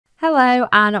Hello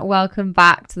and welcome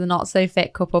back to the Not So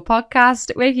Fit Couple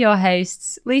podcast with your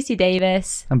hosts Lucy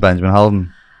Davis and Benjamin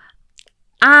Haldon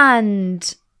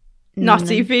and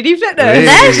NuttyFoodieFitness.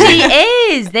 There she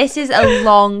is. This is a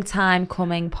long time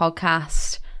coming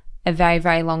podcast, a very,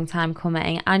 very long time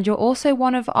coming, and you're also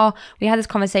one of our, we had this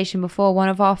conversation before, one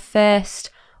of our first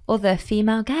other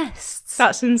female guests.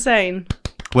 That's insane.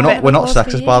 We're not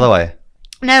sexist, by the way.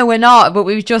 No, we're not, but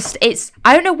we've just,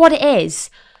 I don't know what it is.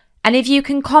 And if you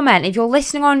can comment, if you're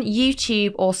listening on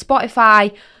YouTube or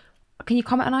Spotify, can you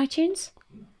comment on iTunes?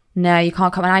 No, you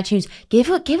can't comment on iTunes.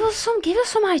 Give us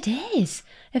some ideas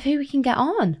of who we can get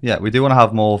on. Yeah, we do want to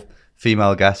have more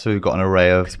female guests who've got an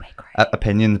array of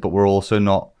opinions, but we're also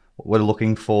not. We're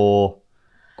looking for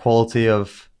quality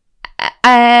of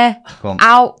outcome.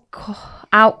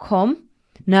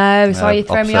 No, sorry, you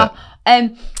throw me off.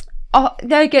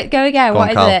 No, go again. What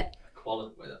is it?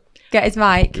 Get his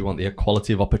mic. We want the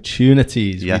equality of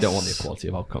opportunities. Yes. We don't want the equality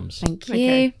of outcomes. Thank you.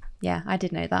 Okay. Yeah, I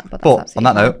did know that, but on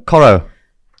that note, Coro.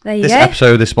 There you This go.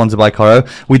 episode is sponsored by Coro.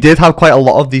 We did have quite a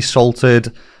lot of these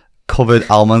salted, covered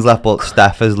almonds left, but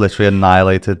Steph has literally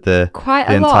annihilated the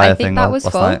entire thing that was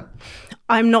last fun. night.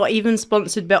 I'm not even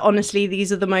sponsored, but honestly,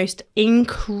 these are the most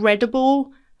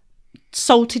incredible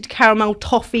salted caramel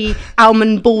toffee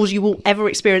almond balls you will ever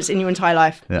experience in your entire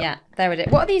life. Yeah, there it is.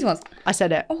 What are these ones? I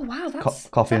said it. Oh wow, that's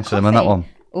Coffee and cinnamon, that one.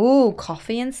 Oh,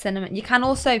 coffee and cinnamon. You can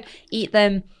also eat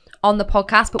them on the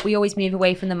podcast, but we always move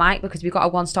away from the mic because we've got a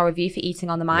 1-star review for eating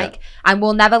on the mic, and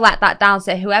we'll never let that down.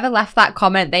 So whoever left that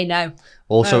comment, they know.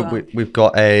 Also, we've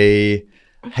got a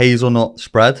hazelnut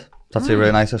spread. That's a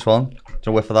really nice one. Do you want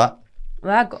a whiff of that?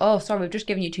 Oh, sorry, we've just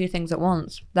given you two things at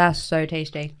once. They're so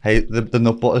tasty. Hey, the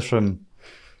nut butter's from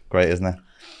great, isn't it?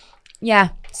 Yeah.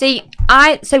 See,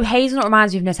 so hazelnut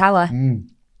reminds me of Nutella.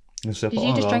 Did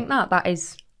you just drink that?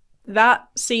 That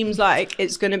seems like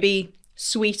it's going to be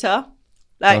sweeter.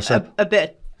 Like a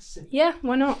bit. Yeah,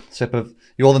 why not? Sip of...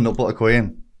 You're the nut butter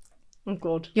queen. Oh,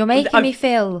 God. You're making me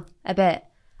feel a bit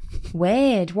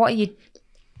weird. What are you...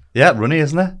 Yeah, runny,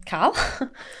 isn't it? Cal?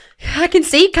 I can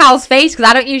see Cal's face because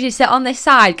I don't usually sit on this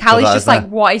side. Cal is just like,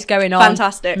 what is going on?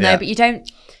 Fantastic. No, but you don't...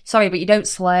 Sorry, but you don't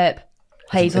slurp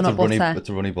hazelnut butter. It's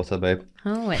a runny butter, babe.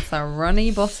 Oh, it's a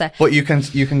runny butter. But you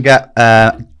can get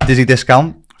Dizzy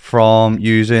discount from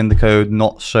using the code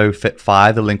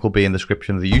NotSoFit5. The link will be in the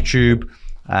description of the YouTube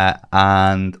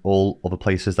and all other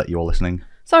places that you're listening.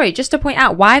 Sorry, just to point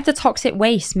out, why have the toxic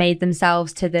waste made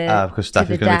themselves to the because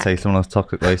Steph is going to be tasting one of those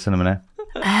toxic waste in a minute.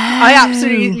 I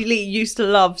absolutely used to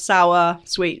love sour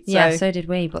sweets. So. Yeah, so did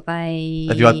we, but they...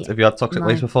 Have you had toxic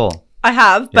waste before? I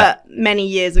have, but many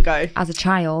years ago. As a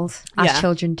child, as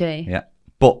children do. Yeah.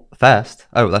 But first,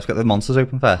 let's get the monsters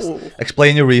open first. Ooh.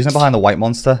 Explain your reason behind the white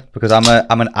monster, because I'm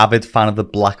an avid fan of the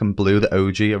black and blue, the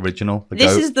OG original.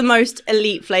 This is the most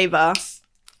elite flavour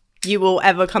you will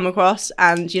ever come across,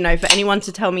 and for anyone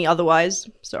to tell me otherwise,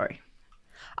 sorry.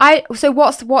 So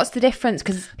what's the difference?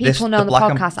 Because people know on the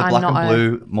podcast the black and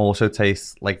blue more so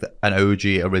tastes like an OG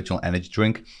original energy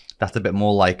drink. That's a bit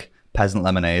more like peasant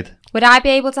lemonade. Would I be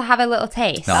able to have a little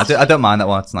taste? No, I don't mind that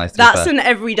one. It's nice. That's an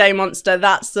everyday monster.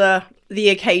 That's the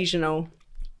occasional.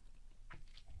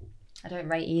 I don't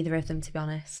rate either of them, to be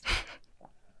honest.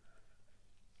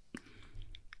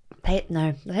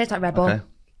 No, they taste like Red Bull. Okay.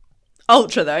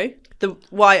 Ultra though, the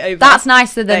white over. That's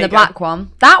nicer than the black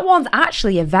one. That one's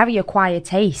actually a very acquired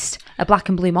taste. A black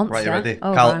and blue monster. Right, you ready?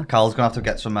 Oh, Carl's gonna have to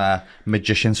get some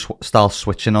magician style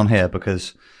switching on here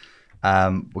because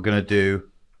we're gonna do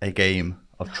a game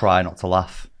of try not to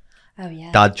laugh. Oh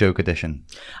yeah. Dad joke edition.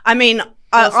 I mean,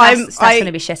 Steph's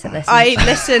gonna be shit at this. I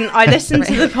listen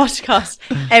to the podcast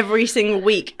every single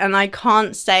week, and I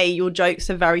can't say your jokes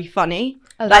are very funny.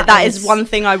 Oh, that is one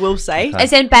thing I will say. Okay.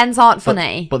 As in Ben's aren't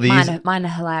funny. But these, mine are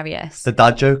hilarious. The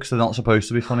dad jokes, they're not supposed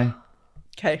to be funny.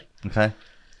 Okay.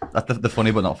 That's the funny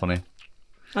but not funny.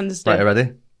 Understood. Right, you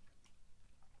ready?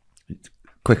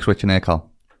 Quick switch in here,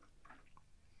 Carl.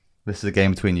 This is a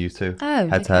game between you two. Oh,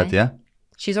 head to head, yeah?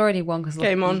 She's already won because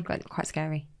game on. Quite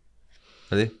scary.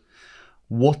 Ready?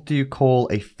 What do you call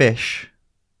a fish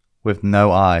with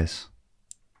no eyes?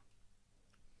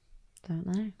 Don't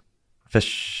know.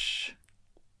 Fish.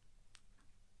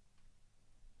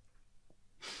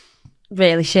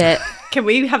 Really shit. Can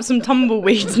we have some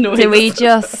tumbleweeds noise? Do we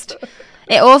just...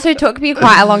 It also took me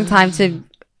quite a long time to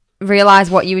realise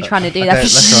what you were trying to do. Okay,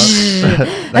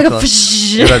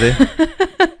 you ready?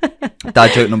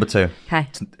 Dad joke number 2. Okay.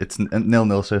 It's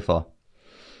 0-0 so far.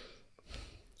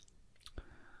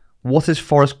 What is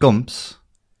Forrest Gump's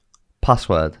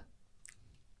password?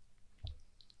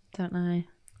 Don't know.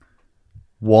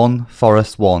 1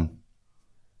 Forrest 1.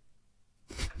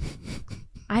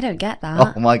 I don't get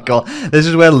that. Oh my god, this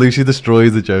is where Lucy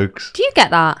destroys the jokes. Do you get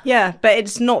that? Yeah, but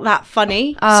it's not that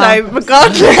funny. Oh. So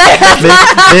regardless. me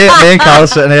and Carl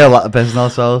sitting here like pissing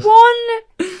ourselves. One.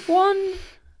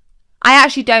 I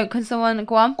actually don't. Can someone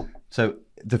go on? So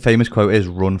the famous quote is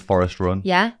 "Run, Forrest, run."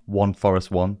 Yeah. One Forrest,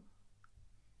 one.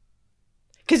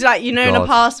 Because, like, you know, in a God.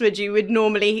 password, you would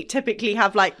normally typically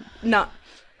have, like, nut.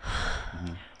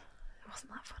 Wasn't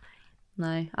that funny?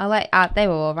 No. They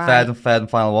were all right. Third and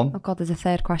final one. Oh god, there's a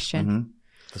third question. Mm-hmm.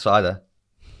 Decider.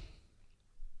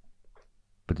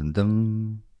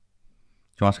 Ba-dum-dum. Do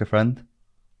you want to ask a friend?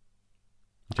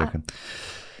 I'm joking.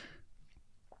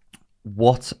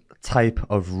 What type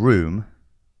of room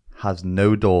has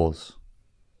no doors?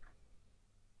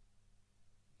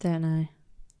 Don't know.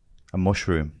 A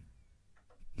mushroom.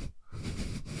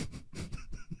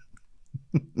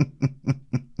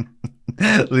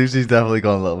 Lucy's definitely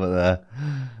gone a little bit there.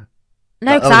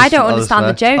 No, because I don't understand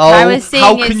the joke. I was seeing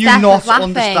how it, can you Steph not was laughing.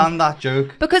 understand that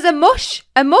joke? Because a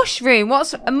mushroom.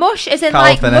 What's a mush? Is in Carl,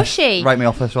 like finish. mushy. Write me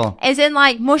off this one. Is in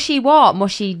like mushy what?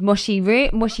 Mushy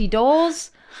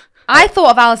doors. I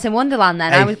thought of Alice in Wonderland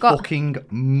then. I was fucking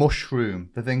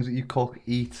mushroom. The things that you cook,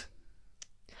 eat.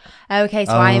 Okay,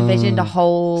 so I envisioned a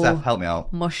whole Steph, help me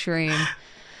out. mushroom.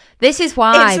 This is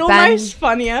why It's almost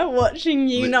funnier watching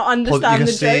you not understand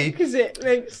the joke because it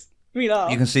makes me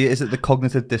laugh. You can see, is it the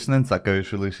cognitive dissonance that goes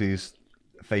through Lucy's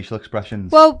facial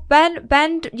expressions? Well,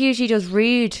 Ben usually does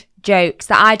rude jokes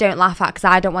that I don't laugh at because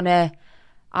I don't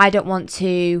want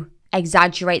to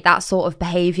exaggerate that sort of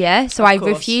behaviour. So I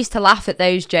refuse to laugh at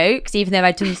those jokes, even though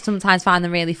I do sometimes find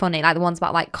them really funny, like the ones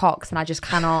about like cocks, and I just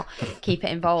cannot keep it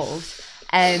involved.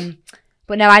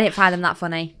 But no, I didn't find them that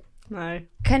funny. No.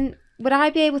 Would I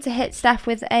be able to hit Steph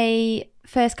with a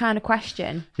first kind of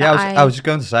question? Yeah, I was just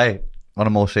going to say, on a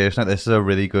more serious note, this is a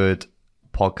really good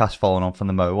podcast following on from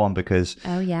the Mo one, because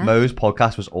Mo's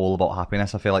podcast was all about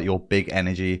happiness. I feel like your big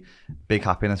energy, big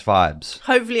happiness vibes.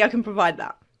 Hopefully I can provide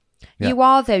that. Yeah. You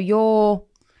are, though. You're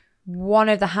one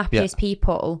of the happiest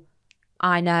people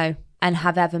I know and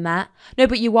have ever met. No,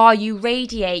 but you are. You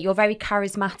radiate. You're very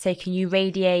charismatic and you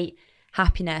radiate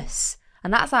happiness.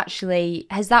 And that's actually,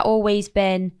 has that always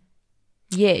been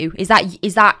you? Is that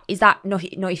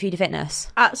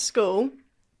NuttyFoodieFitness? At school,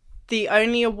 the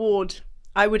only award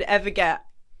I would ever get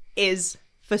is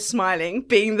for smiling,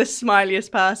 being the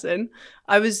smiliest person.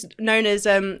 I was known as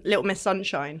Little Miss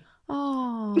Sunshine.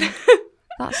 Oh,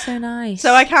 that's so nice.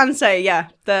 So I can say,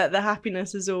 the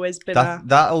happiness has always been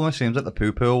that almost seems like the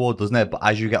poo-poo award, doesn't it? But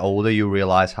as you get older, you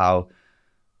realise how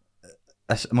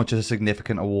much of a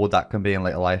significant award that can be in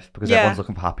later life, because everyone's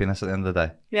looking for happiness at the end of the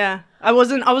day. Yeah. I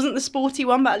wasn't the sporty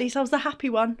one, but at least I was the happy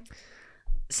one.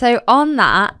 So on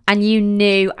that, and you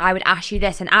knew I would ask you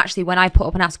this, and actually when I put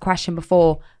up and asked a question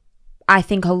before, I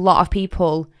think a lot of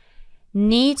people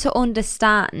need to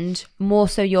understand more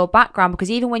so your background,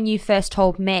 because even when you first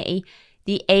told me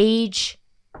the age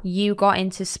you got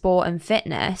into sport and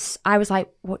fitness, I was like,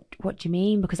 what do you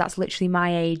mean? Because that's literally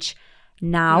my age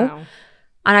now.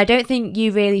 And I don't think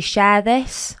you really share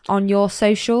this on your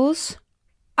socials.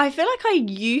 I feel like I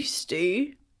used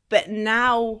to, but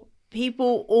now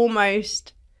people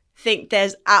almost think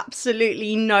there's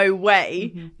absolutely no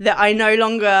way that I no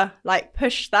longer like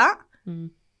push that.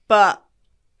 But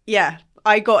yeah,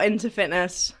 I got into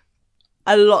fitness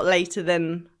a lot later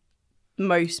than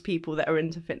most people that are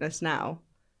into fitness now.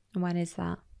 And when is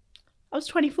that? I was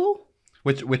 24.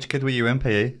 Which kid were you in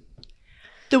PE?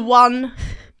 The one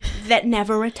that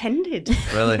never attended.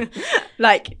 Really?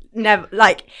 Never.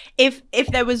 Like, if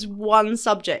there was one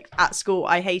subject at school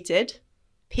I hated,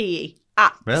 PE.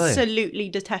 Absolutely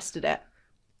detested it.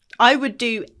 I would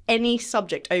do any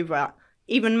subject over it,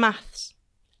 even maths.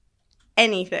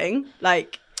 Anything.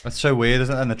 Like, It's so weird,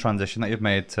 isn't it? And the transition that you've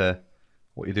made to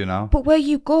what you do now. But were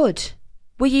you good?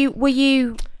 Were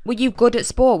you good at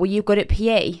sport? Were you good at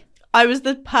PE? I was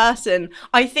the person.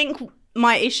 I think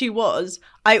my issue was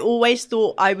I always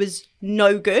thought I was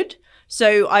no good.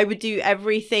 So I would do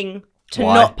everything to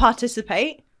not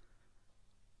participate.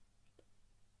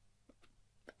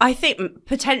 I think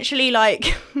potentially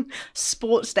like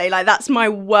sports day, like that's my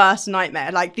worst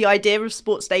nightmare. Like the idea of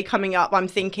sports day coming up, I'm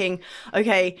thinking,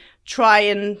 okay, try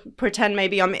and pretend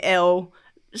maybe I'm ill,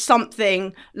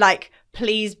 something like,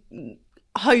 please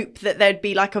hope that there'd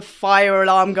be like a fire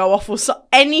alarm go off or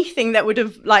anything that would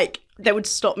have like, that would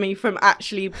stop me from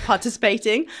actually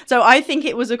participating. So I think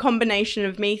it was a combination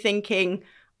of me thinking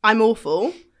I'm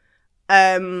awful,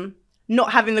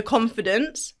 not having the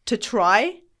confidence to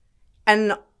try,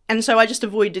 and so I just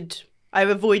avoided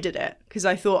it because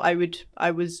I thought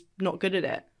I was not good at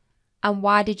it. And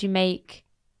why did you make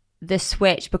the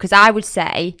switch? Because I would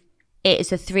say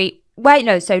it's a 3. Wait,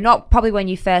 no, so not probably when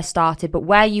you first started, but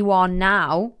where you are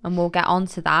now, and we'll get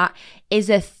onto that, is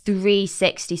a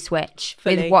 360 switch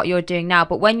Fully. with what you're doing now.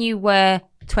 But when you were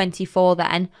 24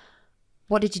 then,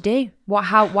 what did you do?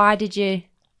 Why did you?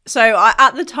 So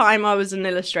at the time, I was an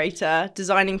illustrator,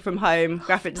 designing from home,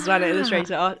 graphic designer,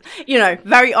 illustrator, art,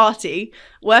 very arty,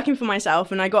 working for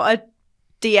myself. And I got a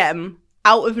DM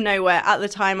out of nowhere. At the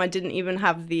time, I didn't even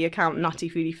have the account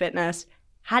NuttyFoodieFitness,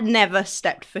 had never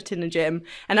stepped foot in a gym.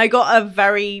 And I got a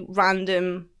very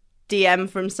random DM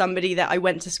from somebody that I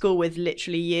went to school with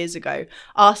literally years ago,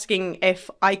 asking if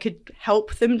I could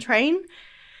help them train.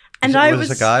 And was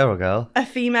it a guy or a girl? A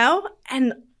female.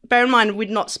 And bear in mind,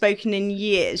 we'd not spoken in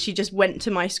years. She just went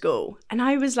to my school. And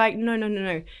I was like,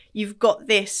 no. You've got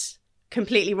this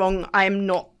completely wrong. I am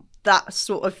not that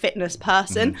sort of fitness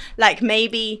person. Like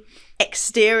maybe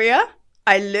exterior,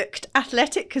 I looked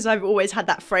athletic because I've always had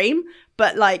that frame.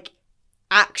 But like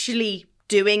actually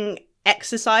doing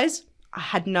exercise, I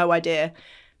had no idea.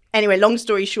 Anyway, long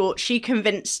story short, she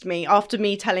convinced me after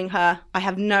me telling her I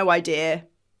have no idea.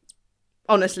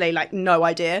 Honestly, like no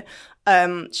idea.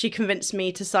 She convinced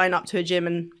me to sign up to a gym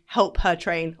and help her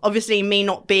train. Obviously, me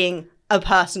not being a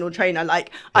personal trainer,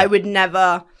 I would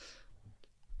never,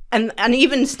 and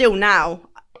even still now,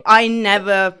 I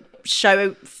never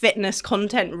show fitness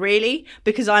content really,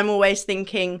 because I'm always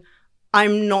thinking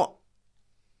I'm not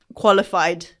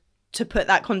qualified to put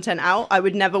that content out. I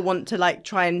would never want to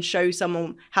try and show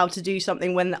someone how to do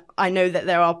something when I know that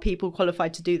there are people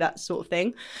qualified to do that sort of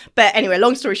thing. But anyway,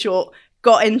 long story short,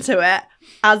 got into it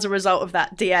as a result of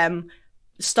that DM,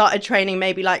 started training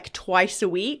maybe twice a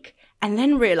week, and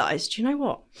then realized, you know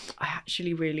what? I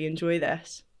actually really enjoy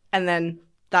this. And then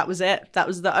that was it. That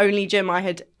was the only gym I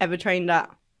had ever trained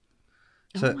at.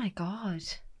 So, oh my God.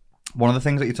 One of the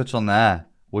things that you touched on there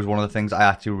was one of the things I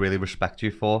actually really respect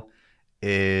you for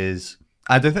is,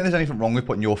 I don't think there's anything wrong with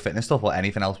putting your fitness stuff or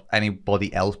anything else,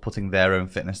 anybody else putting their own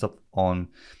fitness stuff on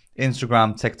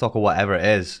Instagram, TikTok, or whatever it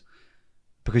is.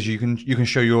 Because you can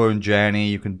show your own journey,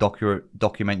 you can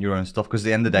document your own stuff. Because at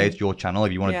the end of the day, it's your channel.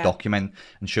 If you want to document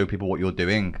and show people what you're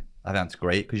doing, I think that's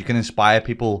great. Because you can inspire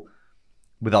people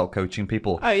without coaching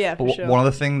people. Oh yeah, but for sure. One of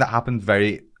the things that happens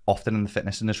very often in the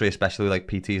fitness industry, especially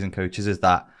PTs and coaches, is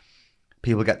that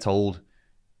people get told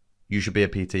you should be a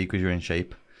PT because you're in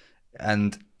shape.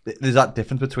 And there's that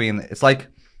difference between, it's like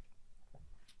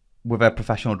with a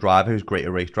professional driver who's great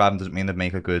at race driving doesn't mean they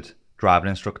make a good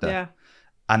driving instructor. Yeah.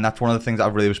 And that's one of the things that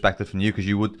I've really respected from you, because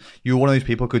you're one of those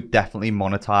people who could definitely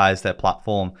monetize their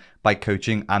platform by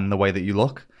coaching and the way that you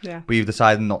look. Yeah. But you've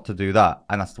decided not to do that.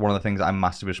 And that's one of the things that I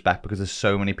massively respect, because there's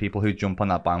so many people who jump on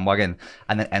that bandwagon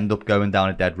and then end up going down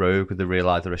a dead road because they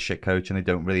realize they're a shit coach and they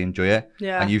don't really enjoy it.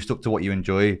 Yeah. And you've stuck to what you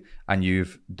enjoy and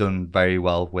you've done very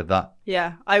well with that.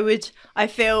 Yeah. I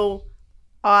feel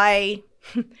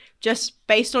just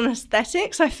based on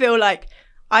aesthetics, I feel like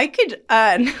I could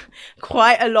earn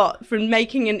quite a lot from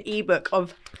making an ebook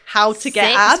of how to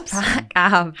get abs.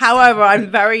 abs. However,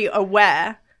 I'm very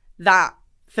aware that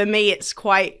for me, it's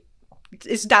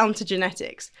down to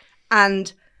genetics.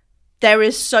 And there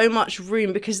is so much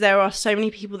room because there are so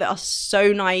many people that are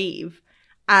so naive.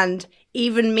 And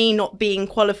even me not being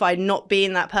qualified, not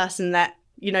being that person that,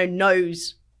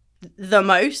 knows the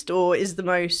most or is the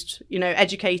most,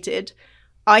 educated,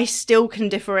 I still can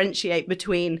differentiate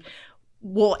between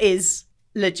what is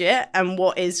legit and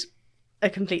what is a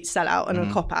complete sellout and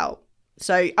a cop-out.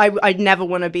 So I'd never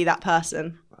want to be that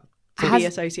person to be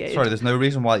associated. Sorry, there's no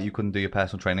reason why you couldn't do your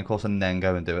personal training course and then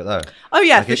go and do it though. Oh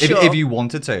yeah, for sure. If you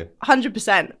wanted to.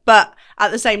 100%. But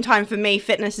at the same time, for me,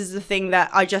 fitness is the thing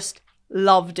that I just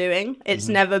love doing. It's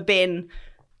never been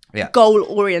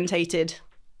goal-orientated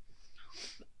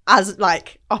as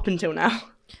up until now.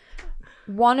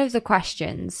 One of the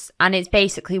questions, and it's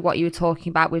basically what you were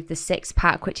talking about with the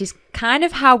 6-pack, which is kind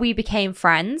of how we became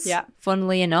friends,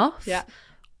 funnily enough. Yeah.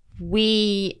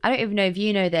 I don't even know if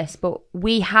you know this, but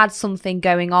we had something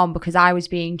going on because I was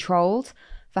being trolled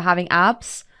for having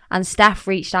abs, and Steph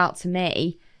reached out to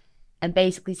me and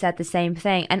basically said the same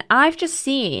thing. And I've just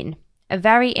seen a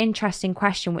very interesting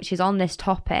question, which is on this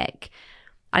topic,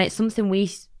 and it's something we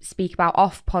speak about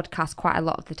off podcast quite a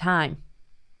lot of the time.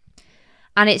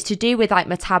 And it's to do with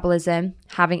metabolism,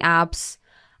 having abs,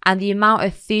 and the amount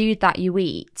of food that you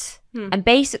eat. And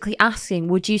basically asking,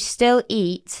 would you still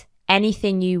eat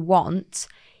anything you want,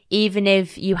 even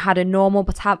if you had a normal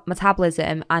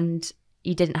metabolism and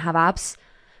you didn't have abs?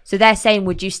 So they're saying,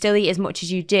 would you still eat as much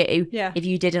as you do if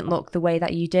you didn't look the way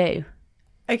that you do?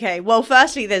 Okay, well,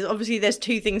 firstly, there's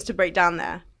two things to break down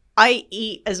there. I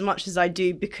eat as much as I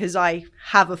do because I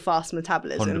have a fast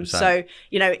metabolism. 100%. So,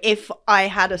 you know, if I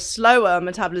had a slower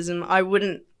metabolism, I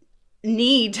wouldn't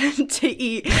need to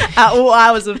eat at all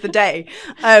hours of the day.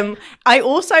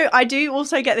 I do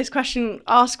also get this question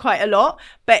asked quite a lot,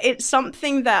 but it's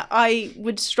something that I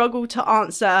would struggle to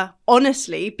answer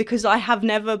honestly because I have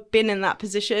never been in that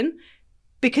position.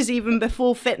 Because even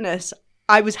before fitness,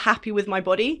 I was happy with my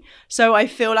body. So I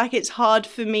feel like it's hard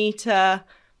for me to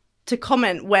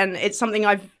comment when it's something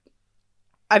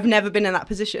I've never been in that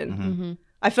position. Mm-hmm.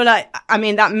 I feel like, I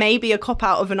mean, that may be a cop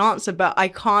out of an answer, but I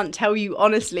can't tell you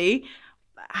honestly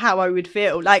how I would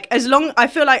feel. Like as long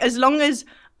as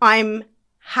I'm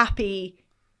happy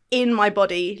in my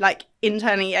body, like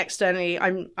internally, externally,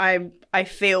 I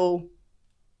feel,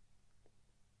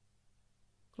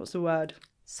 what's the word?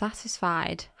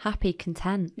 Satisfied, happy,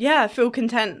 content. Yeah, I feel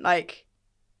content. Like,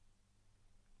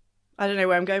 I don't know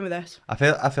where I'm going with this. I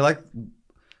feel like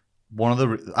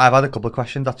I've had a couple of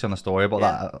questions actually on the story about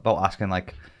that, about asking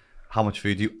like how much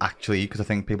food you actually eat, because I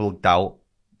think people doubt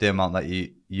the amount that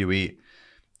you eat.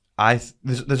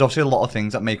 There's obviously a lot of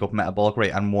things that make up metabolic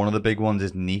rate, and one of the big ones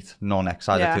is NEAT,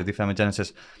 non-exercise activity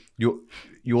thermogenesis.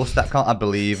 Your step count, I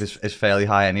believe, is fairly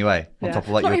high anyway, on top of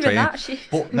like Not your even training.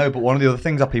 that, But one of the other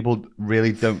things that people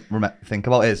really don't think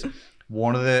about is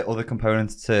one of the other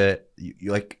components to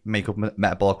you like make up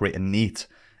metabolic rate and NEAT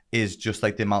is just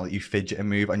like the amount that you fidget and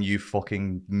move, and you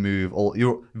fucking move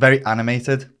you're very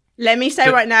animated. Let me say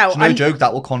right now, no joke,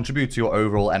 that will contribute to your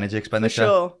overall energy expenditure. For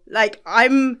sure. Like,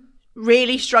 I'm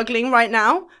really struggling right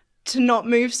now to not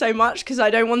move so much because I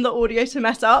don't want the audio to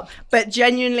mess up. But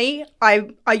genuinely, I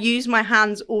use my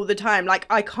hands all the time. Like,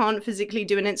 I can't physically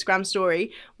do an Instagram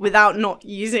story without not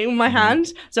using my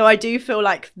hands. So I do feel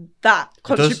like that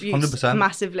contributes 100%.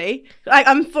 massively. Like,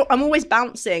 I'm always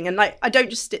bouncing, and like I don't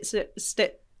just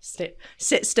sit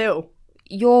still.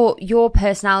 Your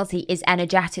personality is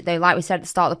energetic though. Like we said at the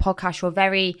start of the podcast, you're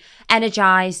very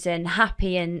energized and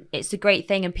happy, and it's a great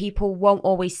thing, and people won't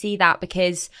always see that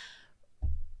because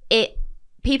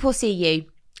people see you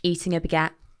eating a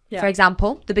baguette. For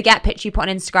example, the baguette picture you put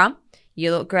on Instagram,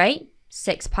 you look great,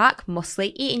 6-pack,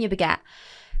 muscly, eating your baguette.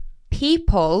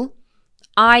 People,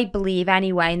 I believe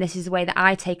anyway, and this is the way that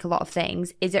I take a lot of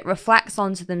things, is it reflects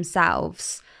onto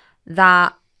themselves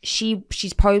that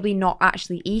she's probably not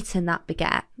actually eating that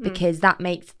baguette because that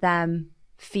makes them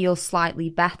feel slightly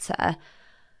better.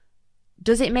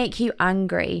 Does it make you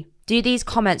angry? Do these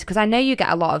comments, because I know you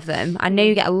get a lot of them, I know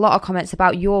you get a lot of comments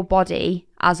about your body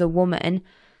as a woman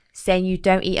saying you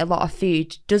don't eat a lot of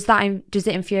food. Does it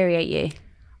infuriate you?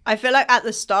 I feel like at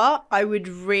the start, I would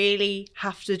really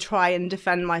have to try and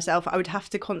defend myself. I would have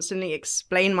to constantly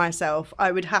explain myself.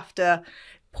 I would have to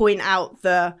point out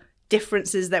the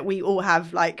differences that we all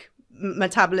have, like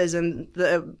metabolism,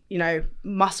 the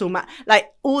muscle like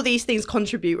all these things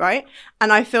contribute, right?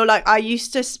 And I feel like I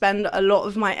used to spend a lot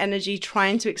of my energy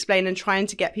trying to explain and trying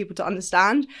to get people to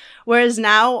understand, whereas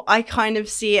now I kind of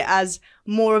see it as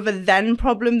more of a them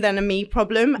problem than a me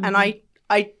problem. And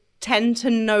I tend to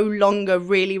no longer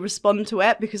really respond to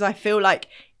it because I feel like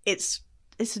it's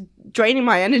draining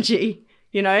my energy,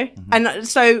 and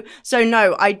so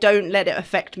no, I don't let it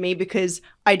affect me because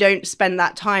I don't spend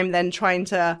that time then trying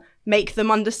to make them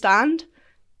understand,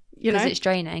 because it's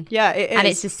draining. Yeah, it is. And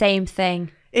it's the same thing.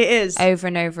 It is. Over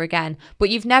and over again. But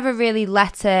you've never really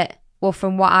let it, well,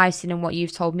 from what I've seen and what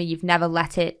you've told me, you've never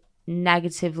let it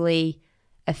negatively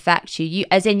affect you.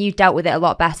 As in, you dealt with it a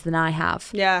lot better than I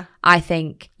have. Yeah. I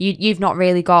think. You've not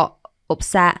really got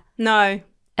upset. No.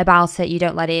 About it. You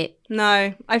don't let it.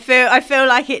 No. I feel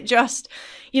like it just,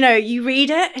 you read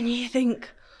it and you think,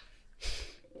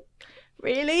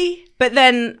 really? But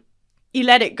then you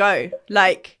let it go.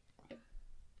 Like,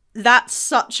 that's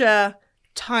such a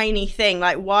tiny thing.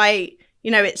 Like, why,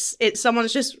 it's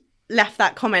someone's just left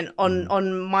that comment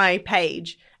on my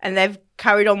page and they've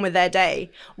carried on with their day.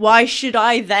 Why should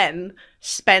I then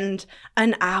spend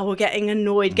an hour getting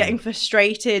annoyed, getting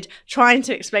frustrated, trying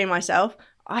to explain myself?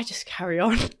 I just carry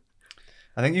on.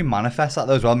 I think you manifest that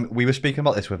though as well. We were speaking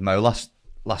about this with Mo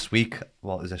last week.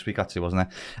 Well, it was this week actually, wasn't it?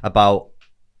 About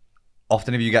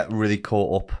often if you get really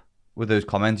caught up with those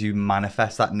comments, you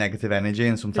manifest that negative energy,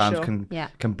 and sometimes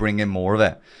can bring in more of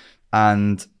it.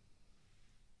 And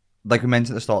like we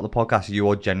mentioned at the start of the podcast, you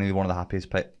are genuinely one of the happiest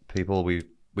people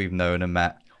we've known and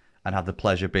met and had the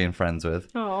pleasure of being friends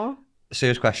with. Aww.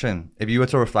 Serious question. If you were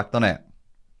to reflect on it,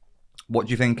 what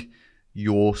do you think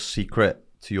your secret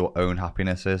to your own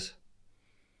happiness is?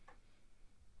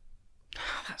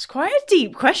 That's quite a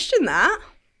deep question, that.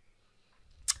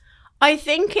 I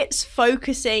think it's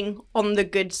focusing on the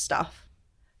good stuff.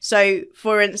 So,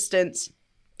 for instance,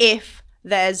 if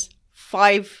there's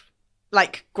 5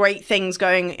 like great things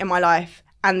going in my life,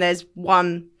 and there's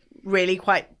one really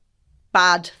quite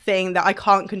bad thing that I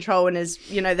can't control, and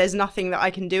there's nothing that I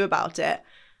can do about it.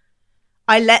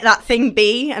 I let that thing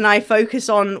be, and I focus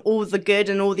on all the good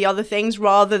and all the other things,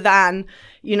 rather than,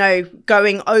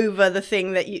 going over the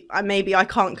thing that maybe I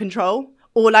can't control.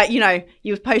 Or like,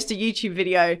 you post a YouTube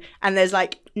video and there's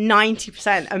like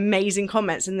 90% amazing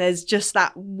comments, and there's just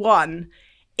that one.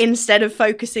 Instead of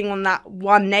focusing on that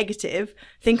one negative,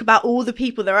 think about all the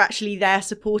people that are actually there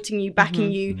supporting you,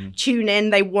 backing you, tune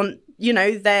in. They want,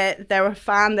 they're a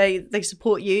fan. They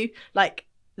support you. Like,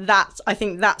 I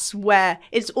think that's where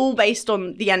it's all based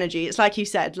on the energy. It's like you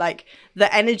said, like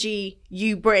the energy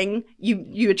you bring,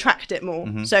 you attract it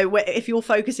more. So if you're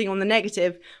focusing on the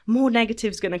negative, more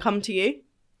negative's going to come to you.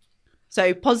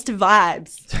 So positive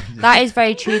vibes. That is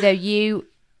very true though.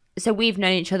 So we've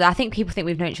known each other. I think people think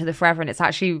we've known each other forever, and it's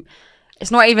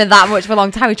not even that much of a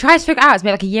long time. We tried to figure it out. It's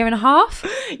maybe like a year and a half.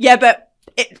 Yeah, but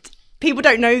people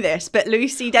don't know this, but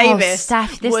Lucy Davis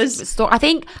Steph, was... I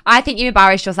think you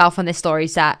embarrassed yourself on this story,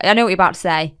 Seth. I know what you're about to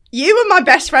say. You were my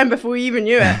best friend before you even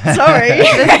knew it. Sorry.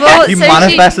 You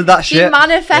manifested that shit. She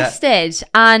manifested,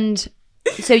 and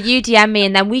so you DM me,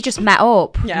 and then we just met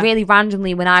up really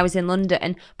randomly when I was in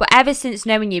London. But ever since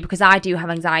knowing you, because I do have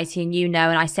anxiety, and and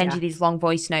I send you these long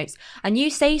voice notes, and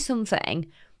you say something,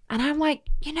 and I'm like,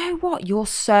 you know what? You're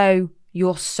so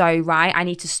right. I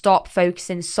need to stop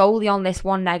focusing solely on this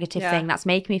one negative thing that's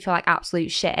making me feel like absolute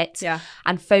shit,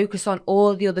 and focus on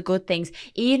all the other good things.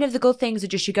 Even if the good things are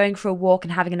just you going for a walk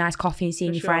and having a nice coffee and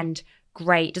seeing your friend,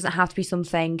 great. It doesn't have to be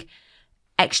something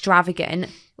extravagant.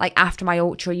 Like after my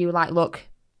ultra, you were like, look,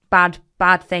 bad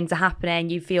things are happening,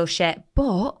 you feel shit,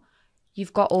 but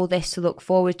you've got all this to look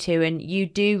forward to, and you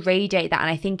do radiate that.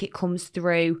 And I think it comes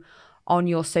through on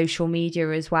your social media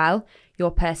as well,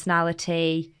 your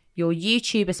personality, your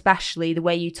YouTube, especially the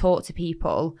way you talk to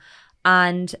people.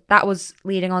 And that was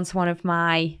leading on to one of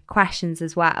my questions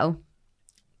as well.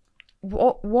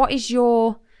 What is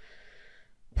your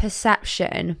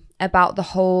perception about the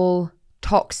whole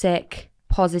toxic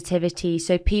positivity?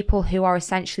 So people who are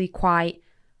essentially quite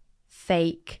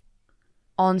fake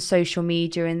on social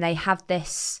media, and they have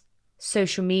this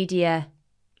social media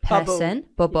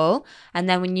bubble, and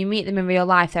then when you meet them in real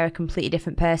life, they're a completely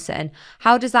different person.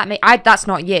 How does that make... that's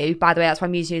not you, by the way, that's why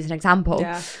I'm using you as an example.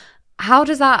 How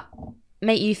does that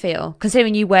make you feel,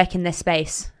 considering you work in this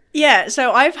space? Yeah,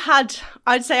 so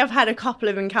I'd say I've had a couple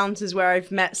of encounters where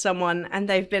I've met someone and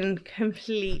they've been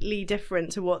completely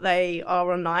different to what they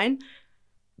are online.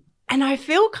 And I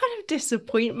feel kind of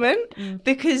disappointment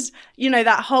because,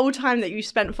 that whole time that you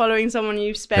spent following someone,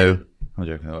 you've spent... Who? I'm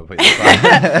joking. No. Walk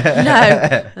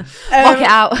it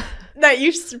out. That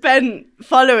you've spent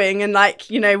following and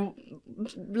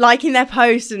liking their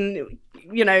posts and,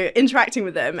 interacting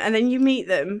with them. And then you meet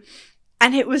them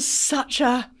and it was such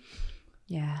a...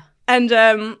 Yeah. And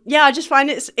I just find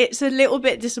it's a little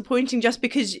bit disappointing just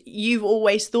because you've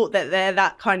always thought that they're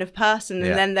that kind of person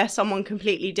and then they're someone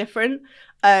completely different.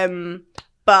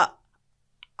 But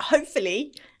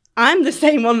hopefully I'm the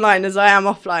same online as I am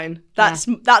offline.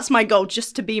 That's my goal,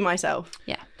 just to be myself.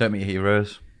 Yeah. Don't meet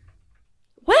heroes.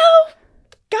 Well,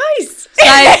 guys.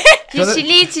 So she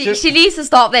needs to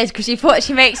stop this because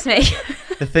she makes me.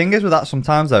 The thing is with that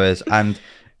sometimes though and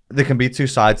there can be two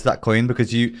sides to that coin,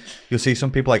 because you'll see some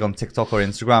people like on TikTok or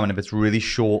Instagram, and if it's really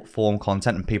short form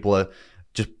content and people are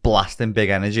just blasting big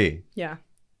energy. Yeah.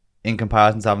 In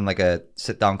comparison to having like a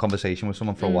sit down conversation with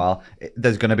someone for a while,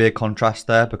 there's going to be a contrast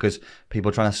there because people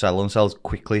are trying to sell themselves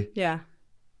quickly. Yeah.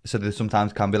 So there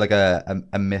sometimes can be like a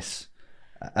mismatch.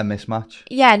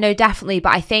 Yeah, no, definitely.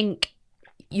 But I think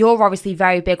you're obviously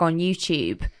very big on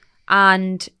YouTube.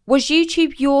 And was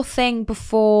YouTube your thing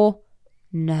before?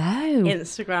 No.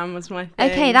 Instagram was my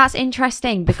thing. Okay, that's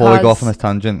interesting because... Before we go off on this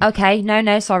tangent. Okay,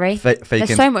 no, sorry.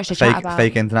 There's so much to chat about.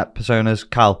 Fake internet personas.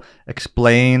 Cal,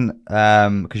 explain,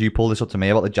 because you pulled this up to me,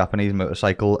 about the Japanese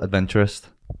motorcycle adventurist.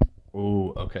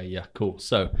 Oh, okay, yeah, cool.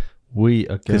 So we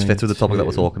are going This fits with the topic that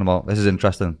we're talking about. This is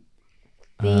interesting.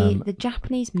 The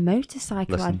Japanese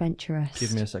motorcycle adventurist.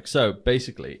 Give me a sec. So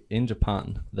basically, in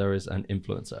Japan, there is an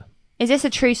influencer. Is this a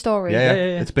true story? Yeah.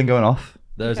 It's been going off.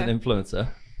 There's an influencer.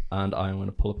 And I'm going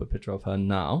to pull up a picture of her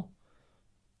now.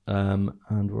 And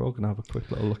we're all going to have a quick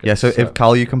little look at it. Yeah, so if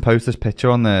Cal, you can post this picture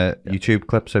on the YouTube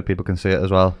clip so people can see it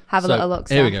as well. Have a little look.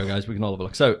 Here we go, guys. We can all have a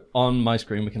look. So on my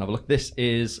screen, we can have a look. This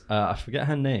is, I forget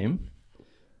her name.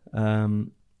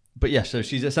 But yeah, so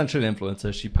she's essentially an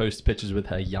influencer. She posts pictures with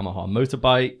her Yamaha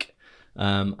motorbike.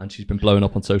 And she's been blowing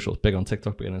up on socials, big on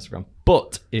TikTok, big on Instagram.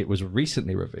 But it was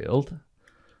recently revealed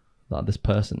that this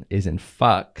person is in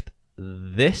fact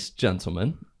this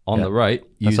gentleman on Yeah. the right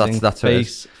That's using who it is.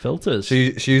 face filters.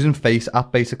 She's using Face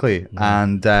app basically,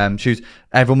 and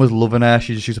everyone was loving her.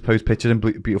 She just used to post pictures in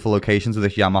beautiful locations with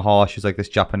this Yamaha. She's like this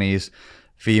Japanese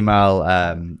female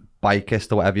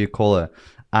bikist or whatever you call her,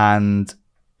 and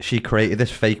she created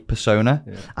this fake persona.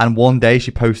 Yeah. And one day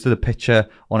she posted a picture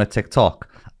on a TikTok.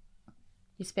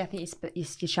 I think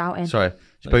you're shouting. Sorry,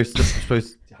 she posted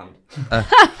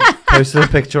posted a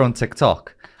picture on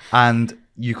TikTok, and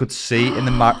you could see in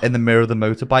the mirror of the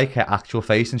motorbike her actual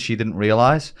face, and she didn't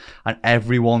realize. And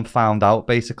everyone found out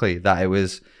basically that it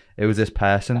was this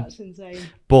person. That's insane.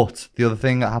 But the other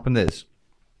thing that happened is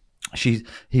he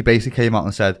basically came out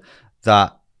and said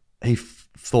that he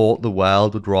thought the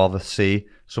world would rather see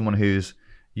someone who's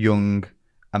young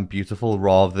and beautiful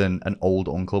rather than an old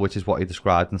uncle, which is what he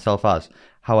described himself as.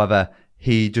 However,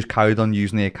 he just carried on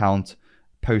using the account,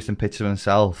 posting pictures of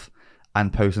himself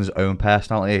and posting his own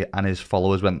personality, and his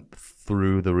followers went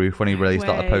through the roof when he really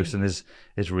started posting his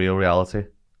real reality.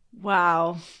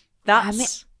 Wow. I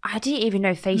That's didn't even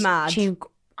know mad.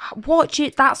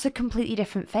 Facetune. That's a completely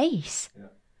different face. Yeah.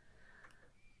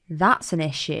 That's an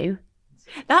issue.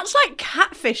 That's like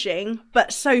catfishing,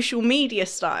 but social media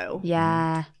style.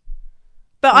 Yeah.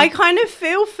 But I kind of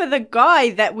feel for the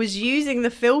guy that was using the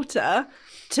filter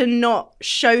to not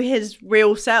show his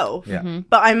real self. Yeah. Mm-hmm.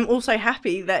 But I'm also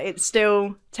happy that it's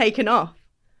still taken off.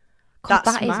 God,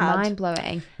 That's that is mad.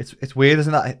 mind-blowing. It's weird,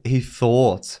 isn't it? He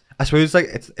thought. I suppose like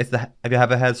it's the. Have you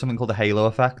ever heard something called the halo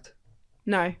effect?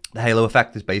 No. The halo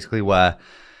effect is basically where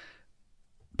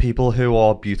people who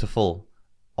are beautiful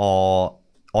are,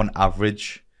 on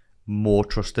average, more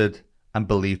trusted and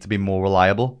believed to be more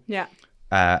reliable. Yeah.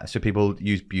 So people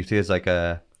use beauty as like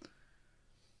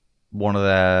one of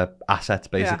their assets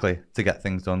basically to get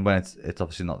things done when it's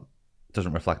obviously not,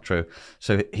 doesn't reflect true.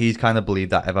 So he's kind of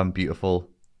believed that if I'm beautiful,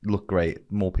 look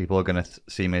great, more people are going to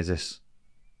see me as this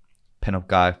pin-up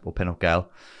guy or pin-up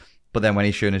girl. But then when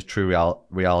he's shown his true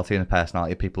reality and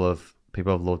personality, people have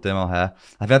loved him or her.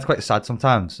 I think that's quite sad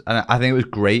sometimes. And I think it was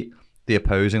great, the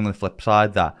opposing, the flip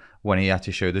side, that when he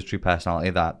actually showed his true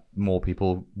personality, that more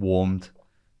people warmed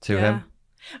to him.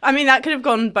 I mean, that could have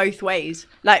gone both ways.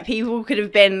 Like, people could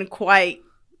have been quite,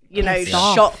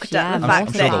 shocked at the fact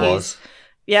I'm sure that there he's... was.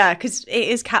 Yeah, because it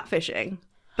is catfishing.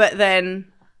 But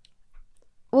then...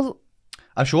 Well,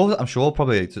 I'm sure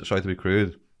probably, sorry to be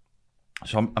crude,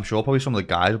 so I'm sure probably some of the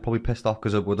guys were probably pissed off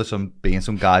because would have been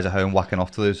some guys at home whacking off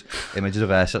to those images of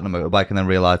her sitting on a motorbike and then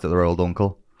realised that they're old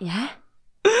uncle. yeah.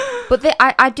 But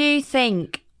I do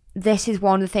think this is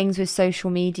one of the things with social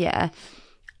media,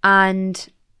 and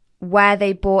where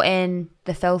they brought in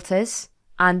the filters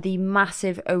and the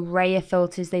massive array of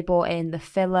filters they brought in, the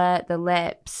filler, the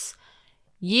lips.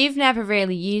 You've never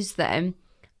really used them.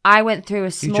 I went through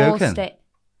a small state.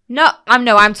 No,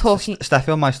 I'm talking. Steph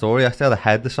on my story yesterday had a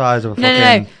head the size of a No.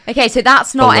 fucking... Okay, so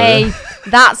that's not like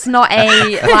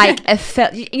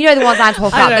a you know the ones I'm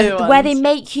talking I know about, the where they ones.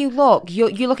 make you look. You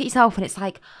look at yourself and it's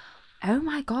like, oh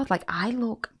my God, like I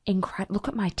look incredible. Look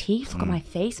at my teeth, look at my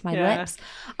face, my lips.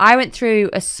 I went through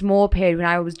a small period when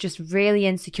I was just really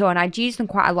insecure, and I'd use them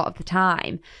quite a lot of the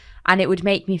time, and it would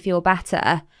make me feel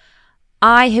better.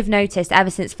 I have noticed ever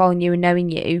since following you and knowing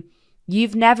you,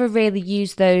 you've never really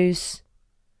used those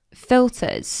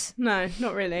filters. No,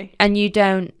 not really. And you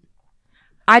don't.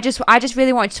 I just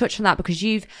really wanted to touch on that because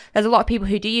there's a lot of people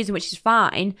who do use them, which is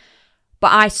fine,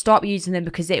 but I stopped using them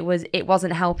because it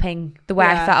wasn't helping the way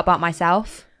I felt about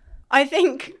myself. I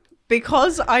think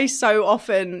because I so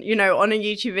often, on a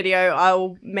YouTube video,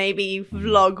 I'll maybe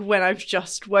vlog when I've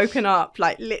just woken up.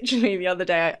 Like, literally the other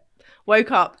day, I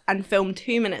woke up and filmed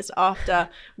 2 minutes after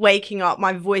waking up.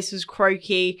 My voice was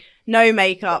croaky, no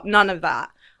makeup, none of that.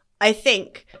 I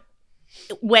think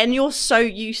when you're so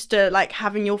used to like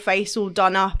having your face all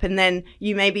done up, and then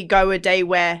you maybe go a day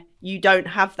where you don't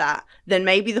have that, then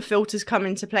maybe the filters come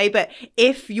into play. But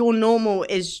if your normal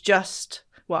is just,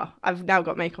 well, I've now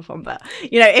got makeup on, but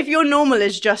if your normal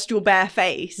is just your bare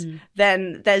face,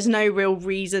 then there's no real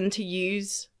reason to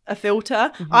use a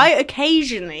filter. I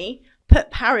occasionally put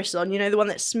Paris on, the one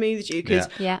that smooths you, because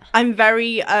I'm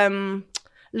very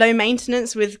low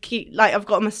maintenance with I've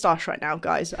got a moustache right now,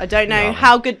 guys. I don't know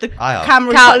how good the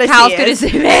camera quality Cal's is. gonna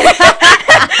zoom in.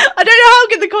 I don't know how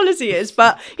good the quality is,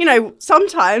 but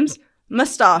sometimes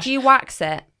moustache. Do you wax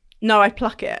it? No, I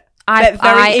pluck it. I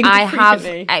have.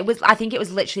 infrequently. I think it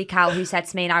was literally Cal who said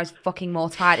to me, and I was fucking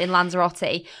mortified, in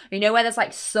Lanzarote. Where there's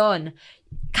like sun.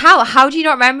 Cal, how do you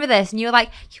not remember this? And you were like,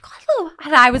 you got a little.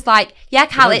 And I was like, yeah,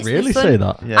 Cal, Did I it's really the sun. say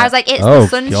that? Yeah. I was like, it's Oh, the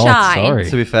sunshine. God, sorry.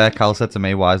 To be fair, Cal said to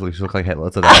me, why does Lucy look like Hitler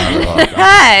today? And I was like,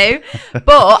 No,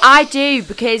 but I do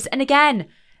because, and again,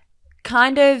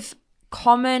 kind of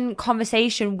common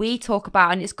conversation we talk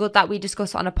about, and it's good that we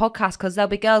discuss it on a podcast because there'll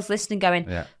be girls listening going,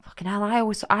 fucking hell,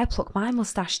 I pluck my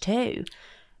mustache too.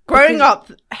 Growing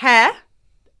up,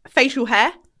 facial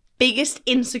hair, biggest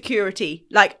insecurity.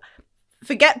 Like,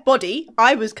 forget body,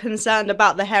 I was concerned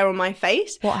about the hair on my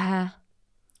face. What hair?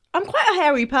 I'm quite a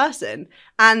hairy person,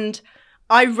 and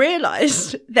I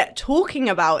realised that talking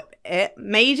about it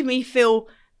made me feel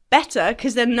better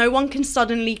because then no one can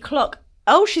suddenly clock,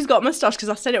 oh, she's got a moustache because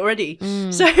I said it already.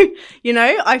 So, you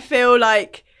know, I feel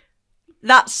like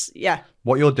that's,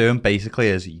 What you're doing basically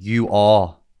is you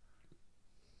are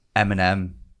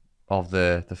Eminem of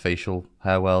the facial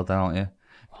hair world, aren't you?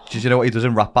 Did you know what he does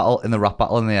in the rap battle in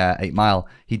the 8 Mile?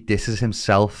 He disses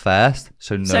himself first,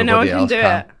 so nobody else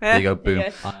can. There you go, boom.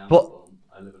 Yeah. But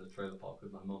I live in a trailer park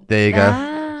with my mum. there you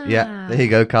go. Yeah, there you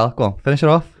go, Cal. Go on, finish it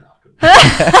off.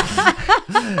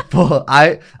 But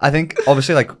I think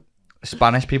obviously like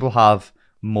Spanish people have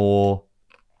more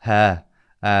hair.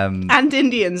 And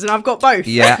Indians, and I've got both.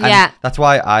 Yeah, and Yeah. that's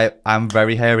why I'm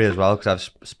very hairy as well because I have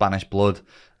Spanish blood.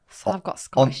 So I've got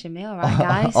Scottish in me, all right,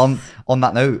 guys. On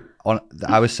that note,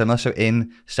 I was similar. So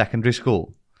in secondary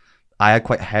school, I had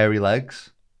quite hairy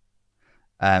legs.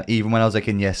 Even when I was like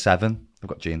in year 7, I've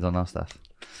got jeans on now, Steph.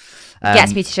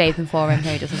 Gets me to shave them for him.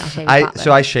 No, he doesn't. I shave them back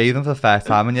So I shaved them for the first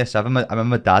time in year 7. I remember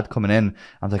my dad coming in.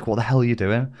 I was like, "What the hell are you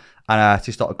doing?" And I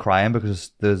actually started crying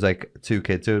because there's like 2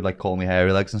 kids who like call me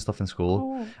hairy legs and stuff in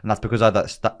school, and that's because I had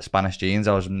that Spanish genes.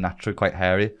 I was naturally quite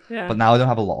hairy, but now I don't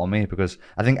have a lot on me because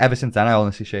I think ever since then I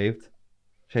honestly shaved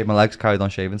my legs, carried on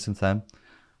shaving since then.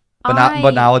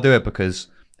 But now I do it because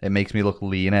it makes me look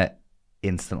leaner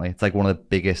instantly. It's like one of the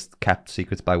biggest kept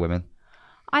secrets by women.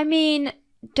 I mean,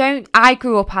 I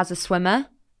grew up as a swimmer.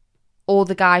 All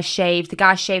the guys shaved. The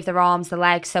guys shaved their arms, their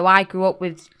legs. So I grew up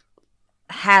with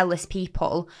hairless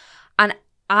people, and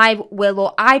I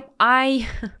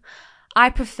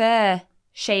prefer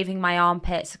shaving my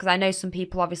armpits because I know some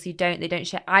people obviously don't. They don't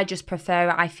shave. I just prefer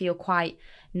it. I feel quite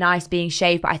nice being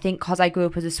shaved. But I think because I grew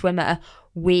up as a swimmer,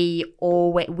 we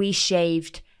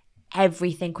shaved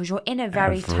everything because you're in a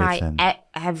very tight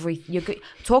you're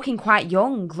talking quite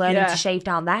young, learning to shave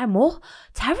down there. More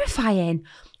terrifying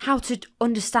how to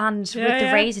understand with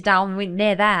the razor down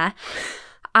near there.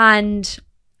 And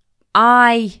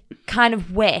I kind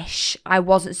of wish I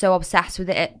wasn't so obsessed with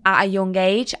it at a young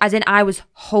age, as in I was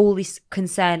wholly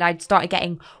concerned. I'd started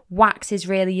getting waxes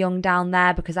really young down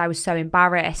there because I was so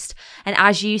embarrassed. And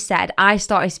as you said, I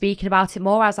started speaking about it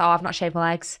more. I was like, oh, I've not shaved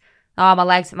my legs. Oh, my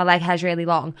leg hair's really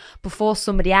long. Before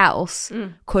somebody else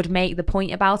could make the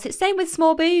point about it. Same with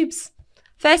small boobs.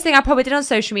 First thing I probably did on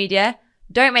social media,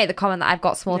 don't make the comment that I've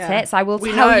got small tits. I will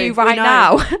tell you right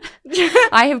now.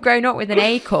 I have grown up with an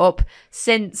A cup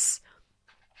since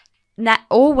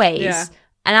always. Yeah.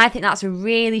 And I think that's a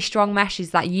really strong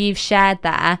message that you've shared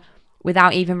there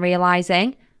without even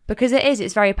realising. Because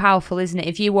it's very powerful, isn't it?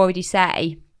 If you already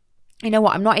say, you know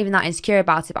what, I'm not even that insecure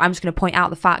about it, but I'm just going to point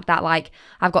out the fact that like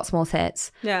I've got small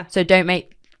tits. Yeah. So don't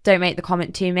make the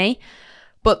comment to me.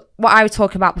 But what I was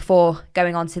talking about before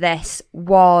going on to this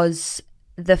was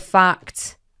the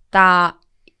fact that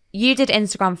you did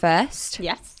Instagram first.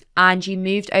 Yes. And you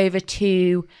moved over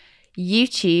to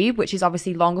YouTube, which is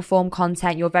obviously longer form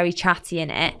content. You're very chatty in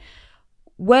it.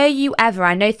 Were you ever,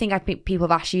 I think people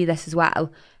have asked you this as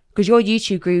well, because your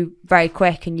YouTube grew very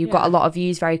quick and you got a lot of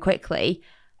views very quickly.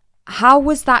 How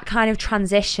was that kind of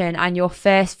transition and your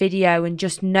first video and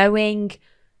just knowing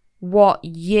what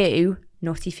you,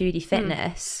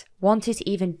 NuttyFoodieFitness, wanted to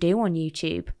even do on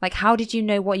YouTube? Like, how did you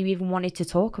know what you even wanted to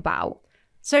talk about?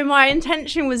 So my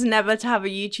intention was never to have a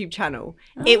YouTube channel.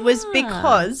 It was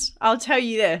because, I'll tell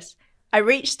you this, I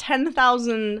reached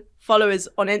 10,000 followers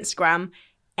on Instagram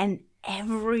and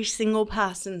every single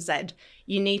person said,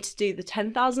 you need to do the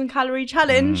 10,000 calorie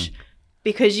challenge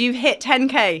because you've hit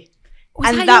 10K.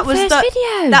 That was your first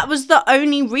video? That was the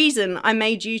only reason I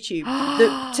made YouTube,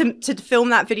 to film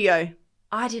that video.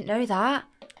 I didn't know that.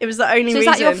 It was the only reason.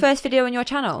 So is that your first video on your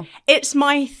channel? It's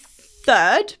my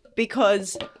third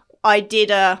because I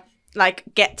did a like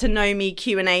get to know me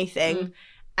Q&A thing,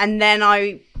 and then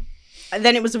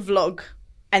it was a vlog,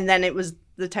 and then it was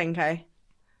the 10K.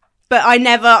 But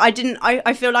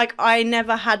I feel like I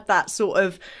never had that sort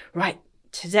of, right,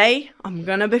 today I'm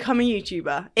gonna become a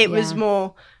YouTuber. It was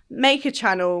more make a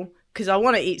channel because I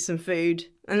want to eat some food,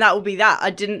 and that will be that. I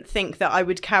didn't think that I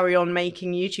would carry on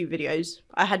making YouTube videos.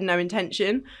 I had no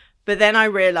intention. But then I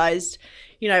realized,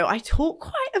 you know, I talk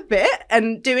quite a bit,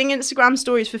 and doing Instagram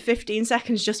stories for 15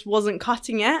 seconds just wasn't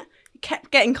cutting it. It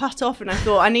kept getting cut off, and I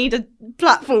thought I need a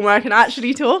platform where I can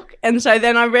actually talk. And so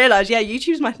then I realized,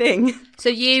 YouTube's my thing. So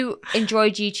you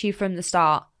enjoyed YouTube from the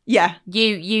start? Yeah.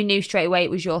 You knew straight away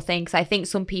it was your thing. Because I think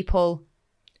some people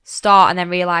start and then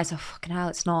realise, oh, fucking hell,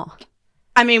 it's not.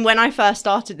 I mean, when I first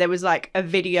started, there was like a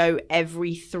video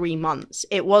every 3 months.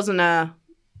 It wasn't a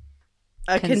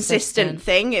consistent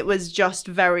thing. It was just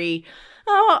very,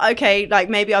 oh, okay, like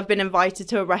maybe I've been invited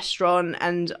to a restaurant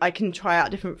and I can try out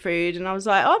different food. And I was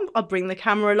like, oh, I'll bring the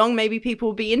camera along. Maybe people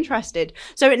will be interested.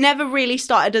 So it never really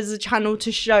started as a channel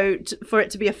to show, for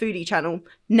it to be a foodie channel.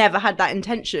 Never had that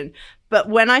intention. But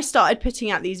when I started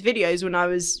putting out these videos, when I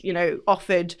was, you know,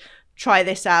 offered try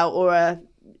this out or a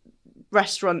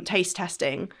restaurant taste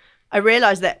testing, I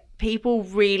realized that people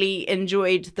really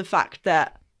enjoyed the fact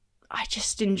that I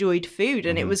just enjoyed food.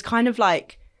 And it was kind of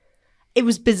like, it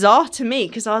was bizarre to me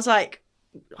because I was like,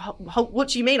 what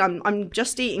do you mean? I'm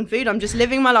just eating food. I'm just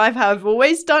living my life how I've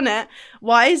always done it.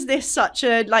 Why is this such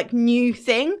a like new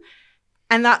thing?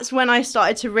 And that's when I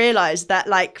started to realize that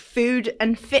like food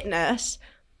and fitness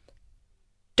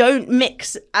don't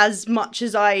mix as much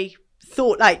as I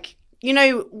thought. Like, you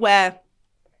know, where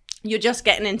you're just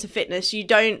getting into fitness, I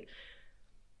don't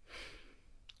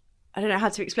know how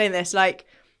to explain this. Like,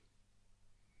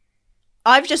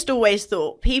 I've just always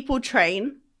thought people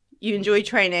train, you enjoy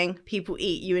training, people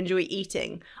eat, you enjoy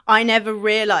eating. I never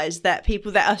realized that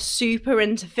people that are super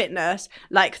into fitness,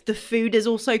 like the food is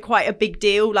also quite a big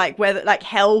deal, like whether like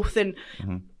health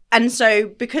and so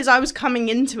because I was coming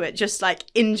into it just like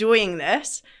enjoying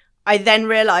this, I then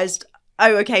realized,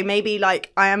 oh, okay, maybe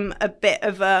like I am a bit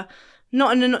of a,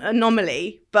 not an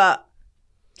anomaly, but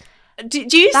do you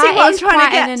see what I'm trying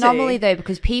to get to? That is quite an anomaly though,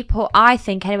 because people, I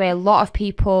think anyway, a lot of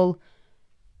people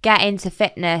get into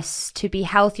fitness to be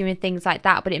healthier and things like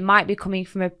that, but it might be coming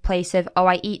from a place of, oh,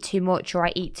 I eat too much or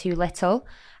I eat too little,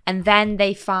 and then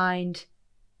they find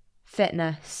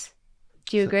fitness.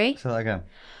 Do you agree? Say that again.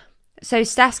 So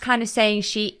Steph's kind of saying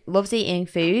she loves eating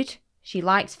food, she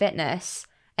likes fitness,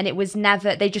 and it was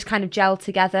never, they just kind of gel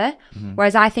together.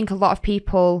 Whereas I think a lot of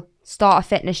people start a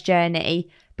fitness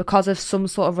journey because of some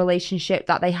sort of relationship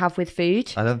that they have with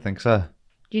food. I don't think so.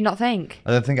 Do you not think?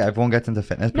 I don't think everyone gets into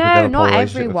fitness because No, they have a not poor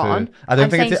relationship everyone. with food. I don't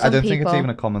think it's people. even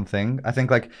a common thing. I think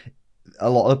like a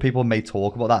lot of people may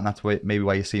talk about that, and that's maybe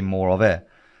why you see more of it.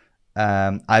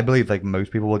 I believe like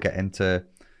most people will get into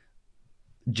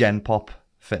gen pop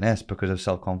fitness because of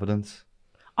self-confidence.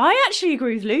 I actually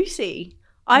agree with Lucy.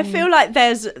 I feel like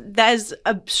there's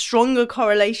a stronger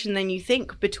correlation than you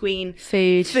think between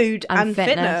food and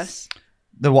fitness.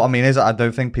 What I mean is, I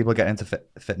don't think people get into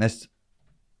fitness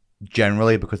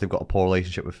generally because they've got a poor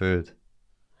relationship with food.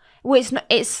 Well, it's not.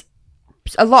 It's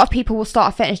a lot of people will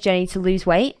start a fitness journey to lose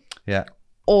weight. Yeah.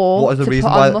 Or what is the to reason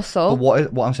put why? on muscle.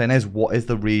 What I'm saying is, what is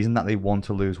the reason that they want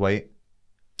to lose weight?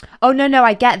 Oh no,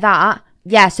 I get that.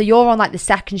 Yeah, so you're on like the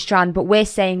second strand, but we're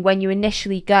saying when you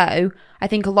initially go, I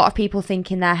think a lot of people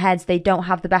think in their heads they don't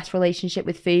have the best relationship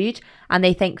with food, and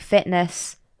they think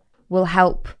fitness will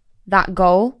help that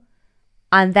goal.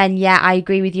 And then, yeah, I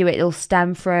agree with you. It'll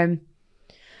stem from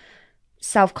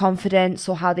self-confidence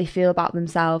or how they feel about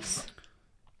themselves.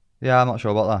 Yeah, I'm not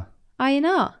sure about that. Are you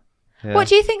not? Yeah. What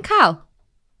do you think, Cal?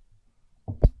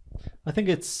 I think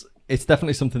it's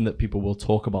definitely something that people will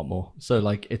talk about more. So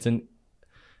like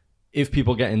if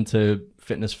people get into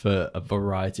fitness for a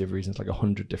variety of reasons, like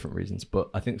 100 different reasons, but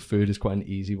I think food is quite an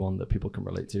easy one that people can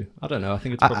relate to. I don't know. I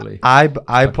think it's probably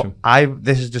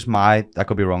this is just I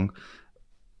could be wrong.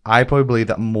 I probably believe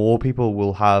that more people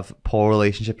will have poor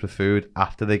relationships with food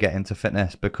after they get into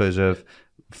fitness because of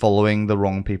following the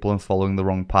wrong people and following the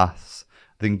wrong paths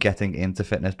than getting into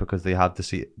fitness because they have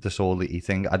disorderly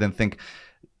eating. I don't think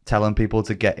telling people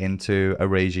to get into a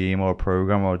regime or a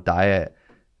program or a diet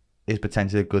is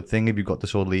potentially a good thing. If you've got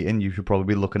disorderly eating, you should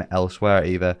probably be looking at elsewhere,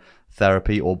 either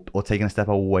therapy or taking a step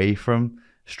away from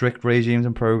strict regimes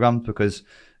and programs, because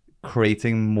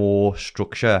creating more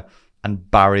structure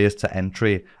and barriers to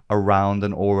entry around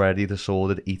an already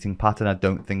disordered eating pattern, I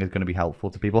don't think is going to be helpful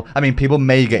to people. I mean, people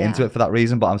may get into it for that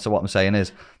reason, but what I'm saying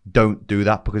is don't do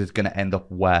that because it's going to end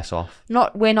up worse off.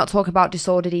 We're not talking about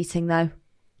disordered eating though.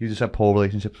 You just have poor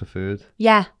relationships with food.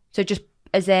 Yeah. So just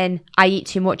as in, I eat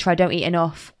too much or I don't eat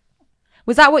enough.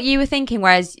 Was that what you were thinking?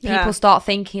 Whereas people start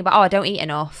thinking about, oh, I don't eat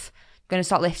enough. I'm going to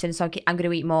start lifting, so I'm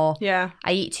going to eat more. Yeah.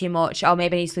 I eat too much. Oh,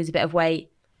 maybe I need to lose a bit of weight.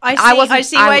 I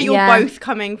see where you're both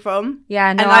coming from.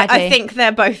 Yeah, no, and I think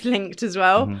they're both linked as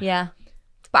well. Mm-hmm. Yeah.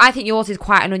 But I think yours is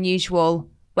quite an unusual,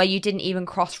 where you didn't even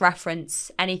cross-reference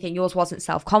anything. Yours wasn't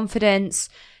self-confidence.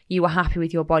 You were happy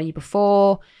with your body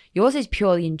before. Yours is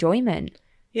purely enjoyment.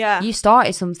 Yeah. You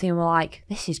started something and were like,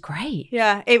 this is great.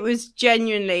 Yeah, it was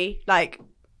genuinely like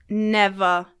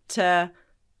never to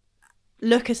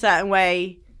look a certain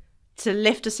way, to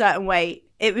lift a certain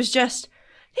weight. It was just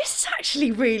this is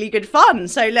actually really good fun.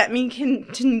 So let me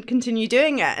continue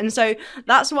doing it. And so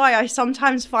that's why I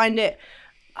sometimes find it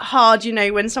hard, you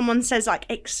know, when someone says like,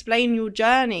 explain your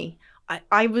journey.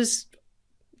 I was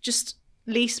just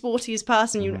least sportiest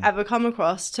person you'd ever come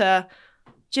across to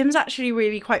gym's actually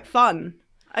really quite fun.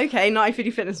 Okay,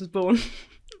 NuttyFoodieFitness was born.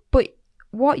 But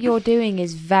what you're doing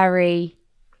is very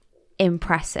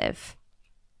impressive.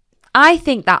 I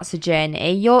think that's a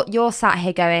journey. You're sat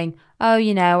here going, oh,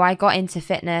 you know, I got into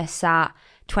fitness at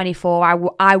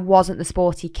 24. I wasn't the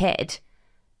sporty kid.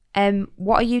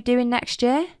 What are you doing next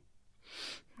year?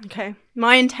 Okay,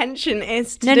 my intention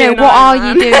is to what are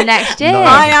you doing next year?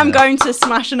 I am going to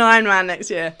smash an Ironman next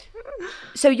year.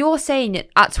 So you're saying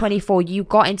at 24 you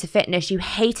got into fitness, you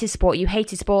hated sport, you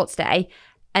hated sports day,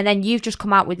 and then you've just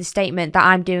come out with the statement that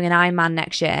I'm doing an Ironman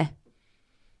next year.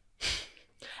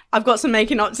 I've got some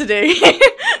making up to do.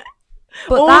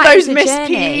 But all those missed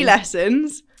PE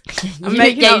lessons.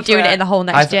 You're doing it in the whole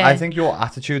next year. I think your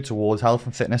attitude towards health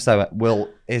and fitness though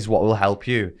is what will help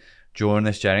you during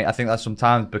this journey. I think that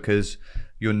sometimes because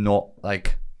you're not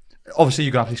like, obviously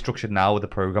you're gonna have to be structured now with the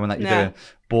programming that you're doing,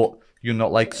 but you're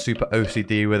not like super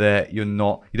OCD with it. You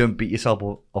don't beat yourself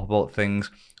up about things.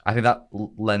 I think that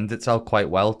lends itself quite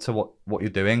well to what you're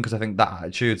doing, because I think that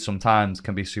attitude sometimes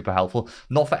can be super helpful.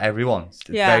 Not for everyone. It's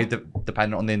very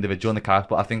dependent on the individual and the character,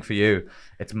 but I think for you,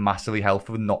 it's massively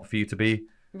helpful not for you to be.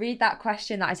 Read that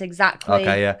question. That is exactly.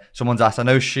 Okay, yeah. Someone's asked, I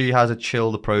know she has a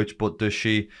chilled approach, but does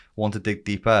she want to dig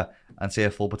deeper and see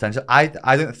her full potential? I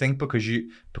don't think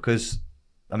because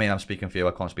I mean, I'm speaking for you.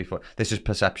 I can't speak for this is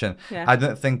perception. Yeah. I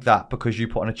don't think that because you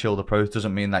put on a chilled approach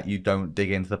doesn't mean that you don't dig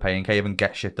into the pain cave and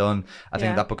get shit done. I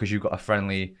think that because you've got a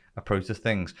friendly approach to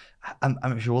things.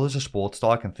 I'm sure there's a sports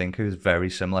star I can think who's very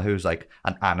similar, who's like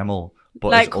an animal.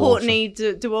 But like Courtney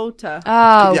Dauwalter.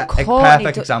 Oh, yeah, Courtney,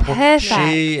 perfect example.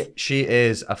 Perfect. She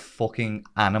is a fucking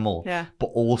animal. Yeah. But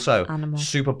also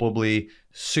super bubbly,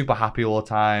 super happy all the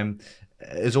time.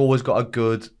 Has always got a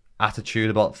good attitude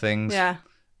about things. Yeah.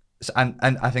 And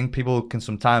I think people can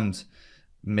sometimes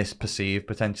misperceive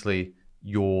potentially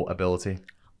your ability.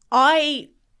 I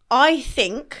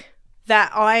think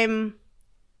that I'm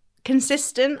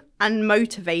consistent and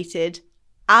motivated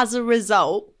as a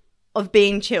result of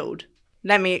being chilled.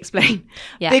 Let me explain.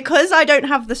 Yeah. Because I don't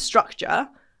have the structure,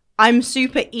 I'm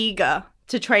super eager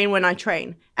to train when I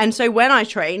train. And so when I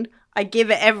train, I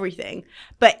give it everything.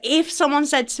 But if someone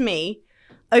said to me,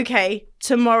 okay,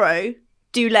 tomorrow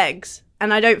do legs,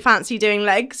 and I don't fancy doing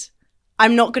legs,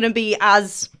 I'm not going to be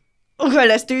as, okay,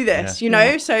 let's do this, you know?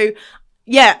 Yeah. So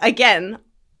yeah, again,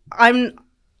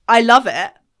 I love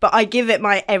it, but I give it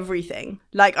my everything.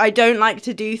 Like, I don't like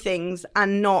to do things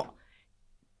and not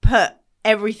put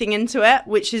everything into it,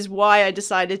 which is why I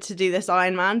decided to do this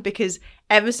Ironman, because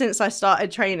ever since I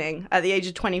started training at the age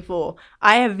of 24,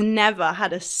 I have never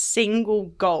had a single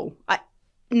goal.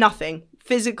 Nothing.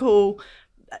 Physical,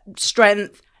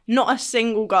 strength, not a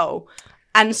single goal.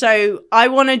 And so I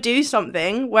want to do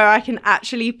something where I can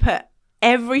actually put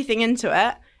everything into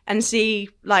it and see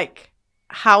like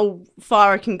how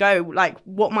far I can go, like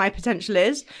what my potential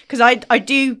is. Because I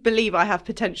do believe I have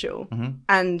potential. Mm-hmm.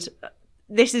 And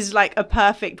this is like a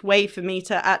perfect way for me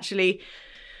to actually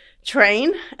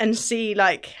train and see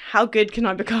like how good can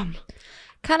I become.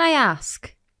 Can I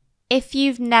ask, if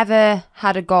you've never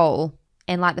had a goal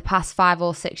in like the past 5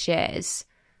 or 6 years,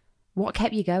 what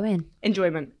kept you going?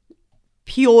 Enjoyment.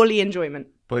 Purely enjoyment.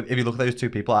 But if you look at those two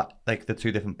people, like the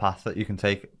two different paths that you can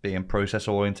take, being process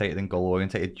orientated and goal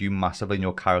orientated, you massively in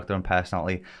your character and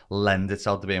personality lend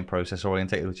itself to being process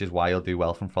orientated, which is why you'll do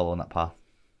well from following that path.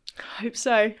 I hope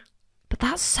so. But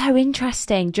that's so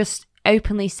interesting, just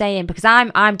openly saying, because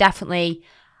I'm definitely,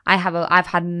 I've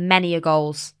had many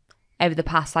goals over the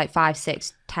past like 5,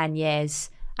 6, 10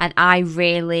 years, and I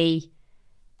really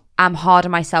am hard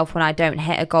on myself when I don't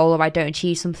hit a goal or I don't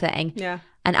achieve something. Yeah.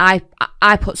 And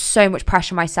I put so much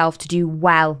pressure on myself to do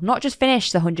well, not just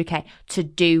finish the 100k, to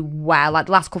do well. Like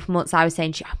the last couple of months, I was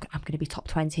saying, I'm going to be top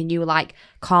 20, and you were like,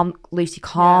 calm, Lucy,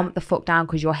 calm the fuck down,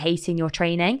 because you're hating your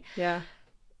training. Yeah.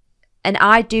 And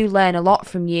I do learn a lot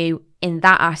from you in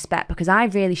that aspect, because I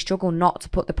really struggle not to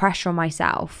put the pressure on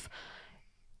myself.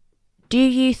 Do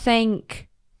you think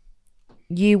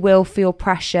you will feel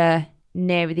pressure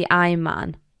near the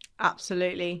Ironman?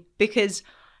 Absolutely. Because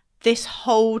this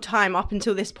whole time up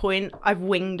until this point, I've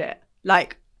winged it.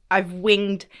 Like, I've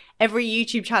winged every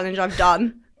YouTube challenge I've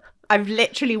done. I've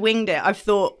literally winged it. I've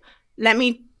thought, let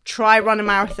me try run a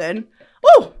marathon.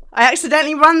 Oh, I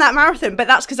accidentally run that marathon, but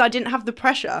that's because I didn't have the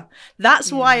pressure.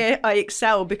 That's why I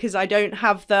excel, because I don't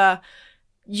have the,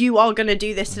 you are going to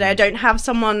do this today. I don't have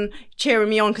someone cheering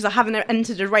me on because I haven't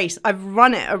entered a race. I've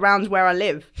run it around where I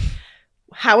live.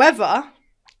 However,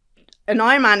 an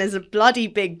Ironman is a bloody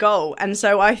big goal. And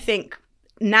so I think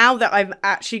now that I'm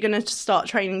actually going to start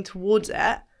training towards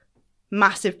it,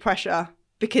 massive pressure,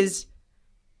 because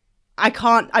I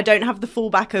don't have the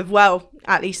fallback of, well,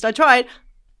 at least I tried.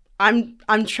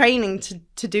 I'm training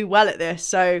to do well at this.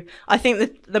 So I think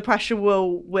that the pressure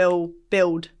will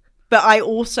build. But I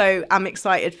also am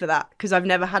excited for that because I've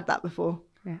never had that before.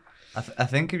 Yeah. I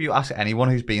think if you ask anyone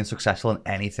who's been successful in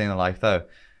anything in life, though,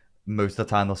 most of the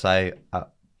time they'll say,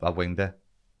 I winged it.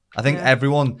 I think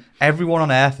everyone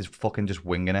on earth is fucking just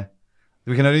winging it.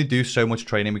 We can only do so much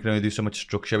training. We can only do so much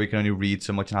structure. We can only read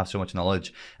so much and have so much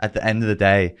knowledge. At the end of the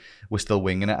day, we're still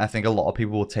winging it. I think a lot of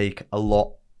people will take a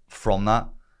lot from that,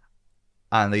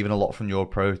 and even a lot from your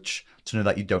approach, to know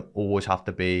that you don't always have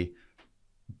to be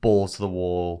balls to the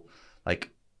wall,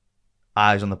 like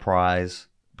eyes on the prize,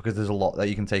 because there's a lot that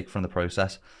you can take from the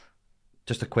process.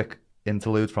 Just a quick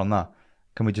interlude from that.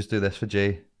 Can we just do this for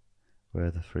G? We're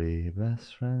the three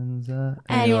best friends that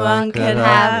anyone could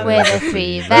have. We're the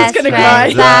three best gonna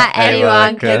friends cry. that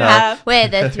anyone could have. We're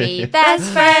the three best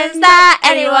friends that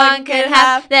anyone could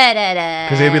have.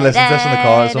 Because he'll be listening to this in the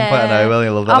car at some point. I know, will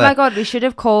you love that? Oh my God, we should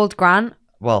have called Grant.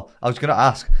 Well, I was going to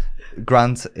ask,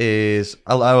 Grant is,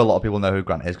 I know a lot of people know who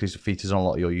Grant is because he features on a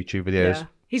lot of your YouTube videos. Yeah.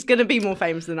 He's going to be more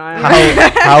famous than I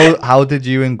am. How did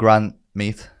you and Grant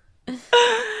meet?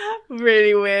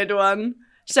 Really weird one.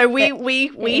 So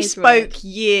we spoke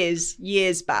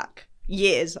years back.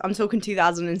 Years. I'm talking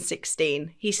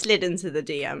 2016. He slid into the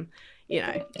DM, you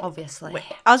know. Obviously.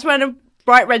 I was wearing a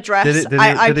bright red dress. Did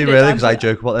he really? Because I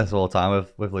joke about this all the time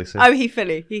with Lucy. Oh, he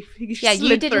fully. He Yeah,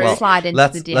 you didn't through. slide into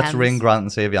the DMs. Let's ring Grant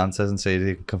and see if he answers and see if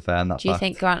he can confirm that Do you fact.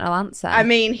 think Grant will answer? I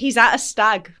mean, he's at a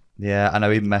stag. Yeah, I know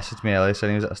he messaged me earlier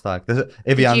saying he was at a stag. If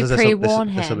he Did you answers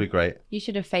pre-warn this will him? be great. You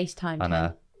should have FaceTimed I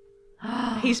know.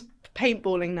 him. He's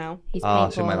paintballing now. He's Oh,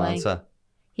 so he might paintballing. answer.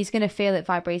 He's going to feel it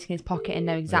vibrating in his pocket and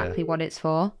know exactly what it's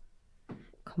for.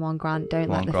 Come on, Grant. Don't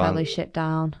let the fellowship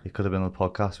down. He could have been on the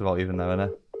podcast without even knowing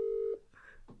it.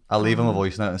 I'll leave him a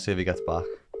voice note and see if he gets back.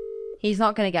 He's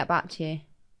not going to get back to you.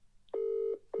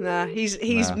 Nah, he's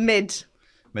Nah.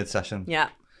 Mid-session. Yeah.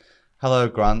 Hello,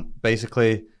 Grant.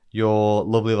 Basically, your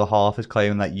lovely other half is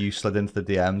claiming that you slid into the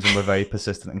DMs and were very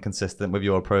persistent and consistent with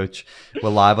your approach. We're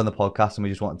live on the podcast and we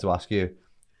just wanted to ask you,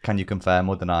 can you confirm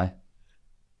or deny?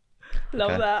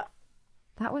 Love that.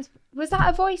 That was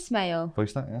that a voicemail?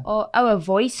 Voice note, yeah. A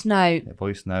voice note. Yeah,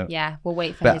 voice note. Yeah, we'll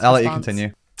wait for But his I'll let you response.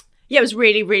 continue. Yeah, it was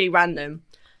really, really random.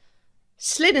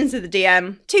 Slid into the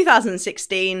DM,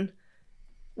 2016.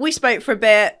 We spoke for a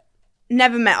bit,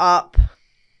 never met up.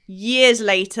 Years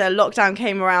later, lockdown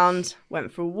came around,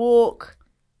 went for a walk,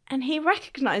 and he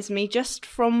recognised me just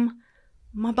from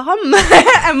my bum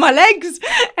and my legs.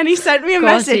 And he sent me a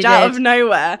message out of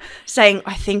nowhere saying,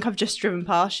 I think I've just driven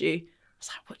past you. I was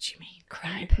like, what do you mean?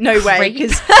 Creep. No way.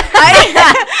 Because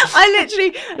I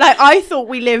literally, like, I thought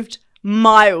we lived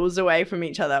miles away from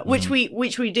each other, which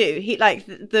we do. He, like,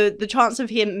 the chance of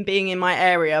him being in my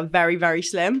area, very, very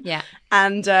slim. Yeah.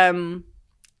 And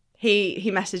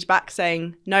he messaged back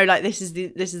saying, no, like, this is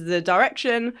the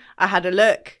direction. I had a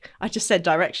look. I just said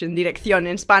direction. Dirección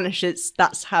in Spanish,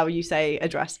 that's how you say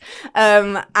address.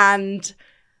 And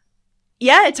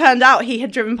yeah, it turned out he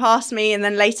had driven past me, and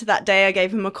then later that day I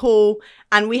gave him a call,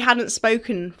 and we hadn't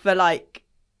spoken for like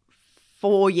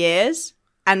 4 years,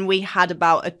 and we had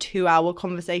about a 2-hour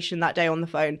conversation that day on the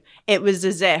phone. It was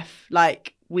as if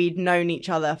like we'd known each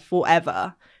other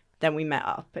forever. Then we met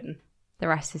up, and The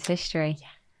rest is history. Yeah.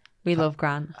 We love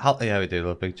Grant. Yeah, we do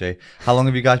love Big G. How long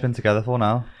have you guys been together for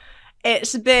now?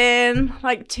 it's been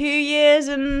like 2 years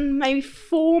and maybe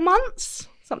 4 months,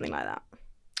 something like that.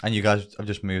 And you guys have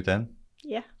just moved in?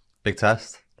 Yeah. Big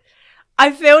test?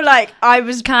 I feel like I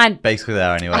was Basically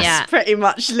there anyway. Yeah. pretty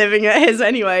much living at his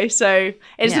anyway, so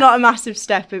it's not a massive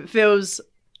step. It feels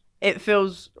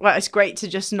well, it's great to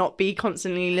just not be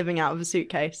constantly living out of a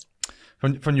suitcase.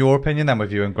 From your opinion then,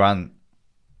 with you and Grant,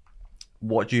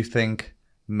 what do you think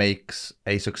makes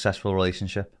a successful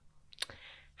relationship?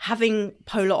 Having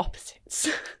polar opposites.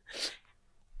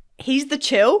 He's the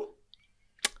chill.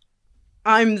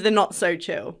 I'm the not so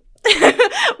chill.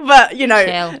 But you know,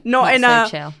 Chill, not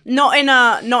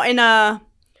in a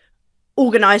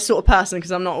organized sort of person,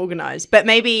 because I'm not organized. But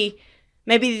maybe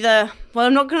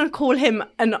I'm not going to call him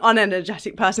an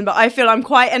unenergetic person, but I feel I'm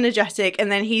quite energetic,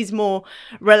 and then he's more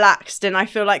relaxed, and I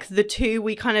feel like the two,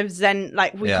 we kind of zen,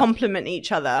 like we complement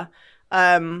each other.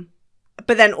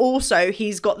 But then also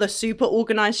he's got the super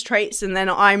organized traits, and then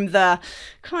I'm the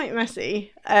quite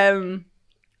messy.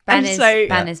 Ben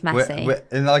And is messy. We're,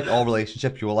 in like our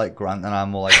relationship, you're like Grant and I'm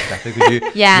more like Steph. Because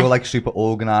Yeah. you're like super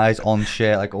organised, on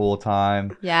shit like all the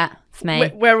time. Yeah, it's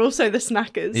me. we're also the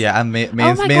snackers. Yeah, and me Oh and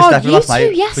my Steph God, you last two night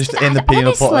was yesterday, in the peanut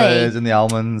honestly. butters and the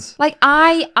almonds. Like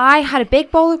I had a big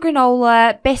bowl of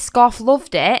granola, Biscoff,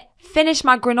 loved it. Finished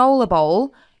my granola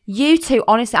bowl. You two,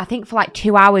 honestly, I think for like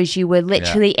 2 hours you were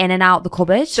literally in and out the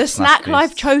cupboard. The snack good.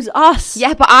 life chose us.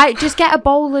 Yeah, but I just get a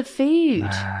bowl of food.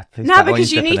 Please No, get what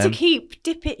because you you're need to dipping in. keep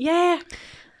dip it. Yeah.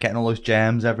 Getting all those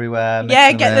jams everywhere.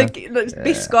 Yeah, mixing get them the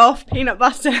Biscoff, peanut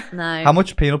butter. in. No. How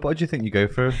much peanut butter do you think you go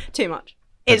through? Too much.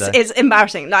 A It's day. it's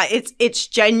embarrassing. Like it's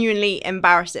genuinely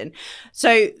embarrassing.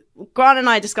 So Grant and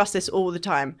I discuss this all the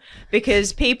time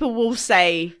because people will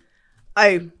say,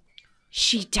 "Oh,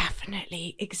 she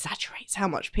definitely exaggerates how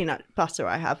much peanut butter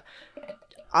I have."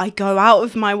 I go out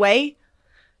of my way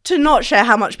to not share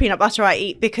how much peanut butter I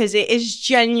eat because it is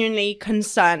genuinely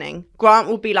concerning. Grant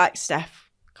will be like, "Steph,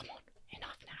 come on,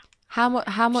 enough now."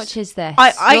 How much is this?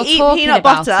 I You're eat talking peanut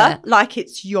about butter it like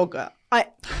it's yogurt.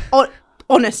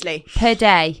 Honestly, per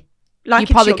day. like You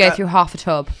it's probably go yogurt. through half a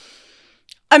tub.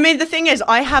 I mean, the thing is,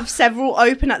 I have several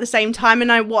open at the same time,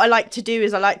 and what I like to do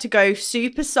is I like to go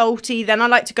super salty, then I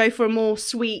like to go for a more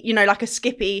sweet, like a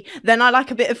Skippy, then I like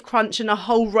a bit of crunch and a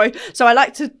whole row. So I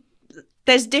like to.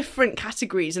 There's different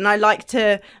categories, and I like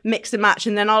to mix and match,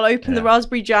 and then I'll open the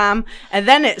raspberry jam, and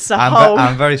then it's a whole.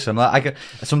 I'm very similar.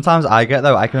 Sometimes I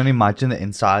can only imagine the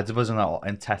insides of us and our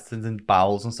intestines and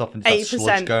bowels and stuff, and just that 8%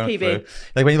 sludge going PB. through.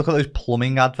 Like when you look at those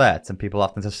plumbing adverts and people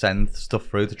having to send stuff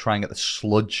through to try and get the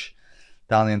sludge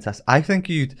down the intestine. I think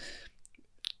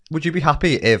would you be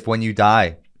happy if when you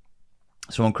die,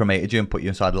 someone cremated you and put you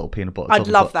inside a little peanut butter? I'd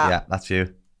love that. Yeah, that's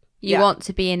you. You Yeah. want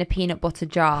to be in a peanut butter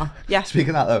jar. Yeah.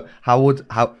 Speaking of that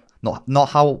though, not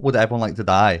how would everyone like to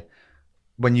die?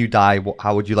 When you die,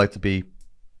 how would you like to be?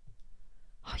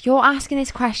 You're asking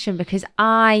this question because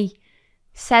I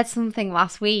said something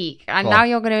last week, and Go now on.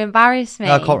 you're going to embarrass me.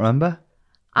 I can't remember.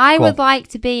 I Go would on. like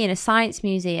to be in a science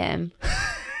museum.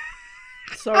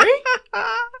 Sorry.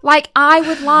 Like I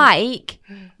would like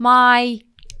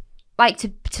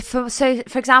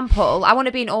for example, I want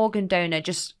to be an organ donor,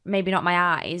 just maybe not my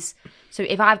eyes. So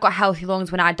if I've got healthy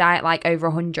lungs when I die at like over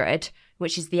 100,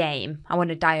 which is the aim, I want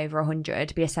to die over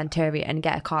 100, be a centurion and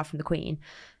get a card from the Queen.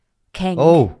 King.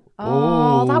 Oh,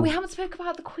 that we haven't spoke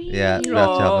about the Queen. yeah. we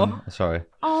Aw. haven't. Sorry.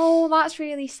 Oh, that's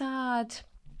really sad.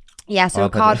 Yeah, so Oh, a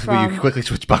card but from... you quickly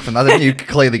switch back from that. Didn't you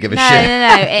clearly give a No, shit.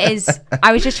 no, it is.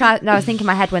 I was just trying. No, I was thinking in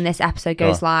my head when this episode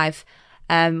goes Go live,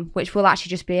 which will actually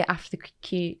just be after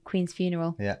the Queen's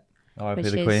funeral, Yeah. R.I.P.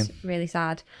 which the is Queen. really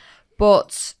sad.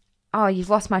 But you've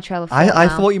lost my trail of thought. I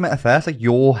now. thought you meant at first like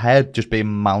your head just being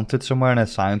mounted somewhere in a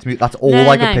science museum. That's all No,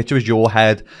 I no. could picture was your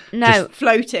head. No,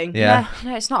 Floating. Yeah.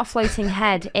 no, it's not a floating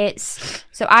head. It's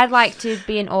so I'd like to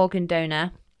be an organ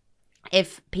donor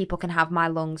if people can have my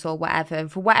lungs or whatever.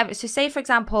 For whatever. So say for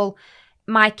example,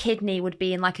 my kidney would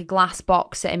be in like a glass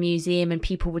box at a museum and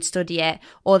people would study it,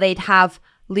 or they'd have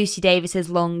Lucy Davis's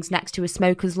lungs next to a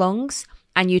smoker's lungs,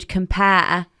 and you'd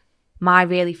compare my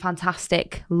really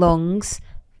fantastic lungs.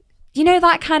 You know,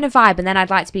 that kind of vibe. And then I'd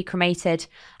like to be cremated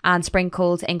and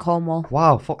sprinkled in Cornwall.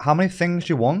 Wow. How many things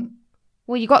do you want?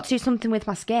 Well, you got to do something with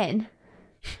my skin.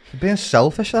 You're being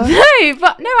selfish there. No,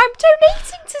 but no, I'm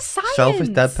donating to science. Selfish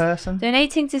dead person.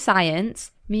 Donating to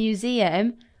science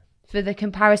museum for the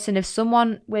comparison of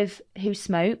someone who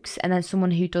smokes and then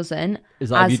someone who doesn't. Is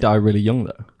that if you die really young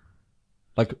though?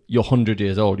 Like you're 100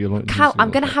 years old. Your lungs Cal, I'm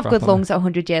look going to like have crap, good aren't lungs at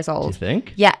 100 years they? Do you old.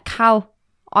 think? Yeah, Cal,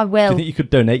 I Do will. you think you could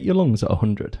donate your lungs at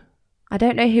 100? I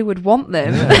don't know who would want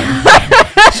them.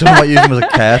 Someone might use them as a A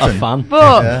curtain. fan.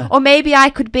 But, Yeah. or maybe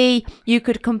you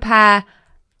could compare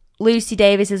Lucy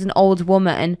Davis as an old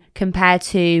woman compared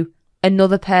to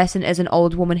another person as an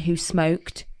old woman who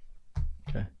smoked.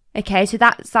 Okay, so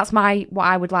that's what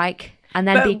I would like, and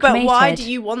then be But cremated. why do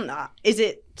you want that? Is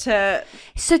it to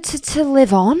So to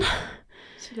live on,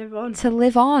 live on? to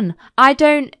live on.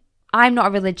 I'm not a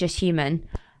religious human.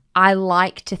 I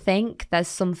like to think there's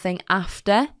something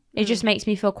after. It just makes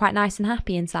me feel quite nice and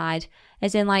happy inside,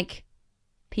 as in like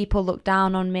people look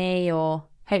down on me, or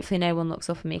hopefully no one looks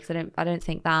up at me because I don't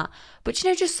think that. But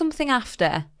just something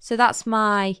after. So that's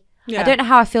my. Yeah. I don't know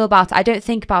how I feel about it. I don't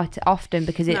think about it often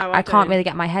because No, I I can't don't. really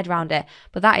get my head around it.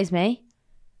 But that is me.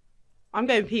 I'm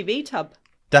going PB tub.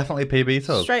 Definitely PB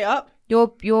tub. Straight up.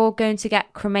 You're going to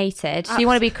get cremated. So you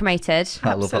want to be cremated,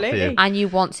 I love that for you. Absolutely. and you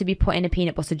want to be put in a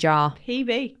peanut butter jar.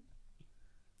 PB.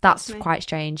 That's me. quite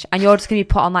strange. And you're just going to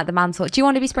be put on like the mantle. Do you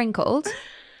want to be sprinkled? Do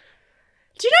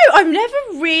you know, I've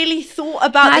never really thought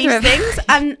about Neither these of-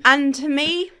 things, and to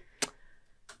me,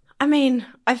 I mean,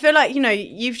 I feel like,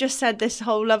 you've just said this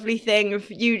whole lovely thing of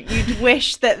you'd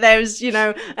wish that there was,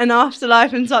 an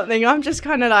afterlife and something. I'm just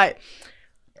kind of like,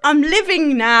 I'm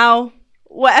living now.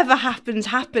 Whatever happens,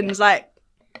 happens. Like,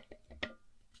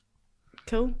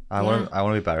 cool. I want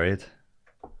to be buried.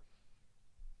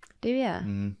 Do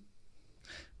you?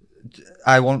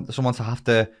 I want someone to have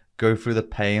to go through the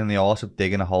pain and the arse of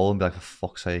digging a hole and be like, for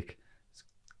fuck's sake.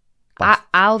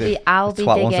 I'll be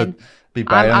digging. Be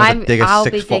buried. I'm going to dig a I'll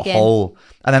be 6 foot digging. hole.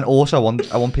 And then also I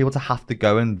want people to have to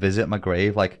go and visit my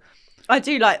grave. Like, I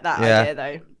do like that idea,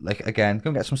 though. like, again, go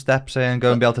and get some steps in,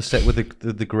 go and be able to sit with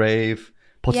the grave,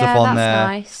 put Yeah, stuff on that's there,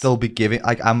 nice. still be giving.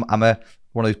 Like, I'm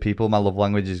one of those people, my love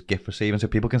language is gift receiving, so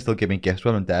people can still give me gifts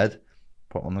when I'm dead.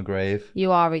 Put on the grave.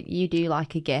 You do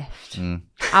like a gift.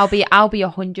 I'll be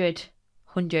 100,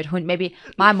 maybe.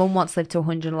 My mum wants to live to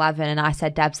 111, and I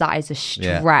said, Debs, that is a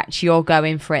stretch. You're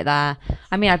going for it there.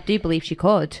 I mean, I do believe she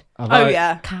could.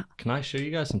 Yeah. Can I show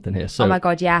you guys something here? So Oh my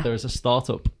God, yeah. There is a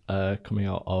startup coming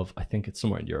out of, I think it's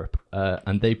somewhere in Europe,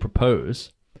 and they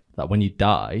propose that when you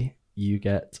die, you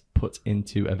get put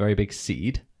into a very big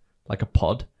seed, like a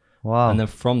pod. Wow. And then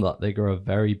from that, they grow a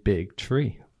very big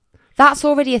tree. That's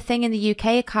already a thing in the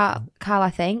UK, Carl, I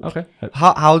think. Okay.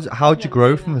 How'd you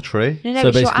grow from the tree? No, So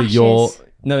it's basically, your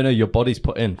ashes. your body's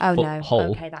put in Oh, foot no.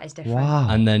 whole, Okay, that is different. Wow.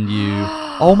 and then you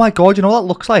Oh my God, you know what that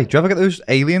looks like? Do you ever get those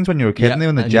aliens when you were a kid and they were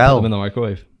in the and you put gel? them in the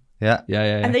microwave. Yeah. Yeah.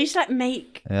 And they used to like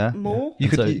make more. You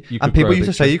could, So you and could people grow a used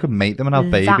to big say tree. you could make them and have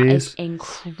That babies. is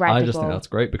incredible. I just think that's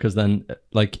great because then,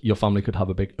 like, your family could have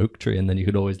a big oak tree, and then you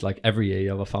could always, like, every year you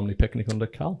have a family picnic under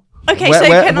Cal. Okay,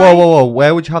 whoa.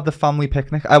 Where would you have the family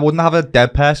picnic? I wouldn't have a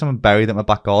dead person buried in my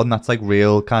back garden. That's like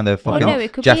real kind of fucking no,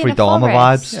 it could be Jeffrey in a Dahmer forest.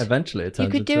 vibes. Yeah, eventually it turns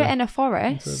You could do into, it in a into a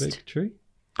forest. big tree.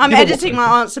 I'm Yeah, but editing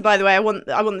my answer, by the way. I want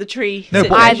the tree. No,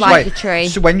 but I'd like right, the tree.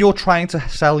 So when you're trying to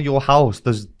sell your house,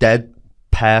 there's dead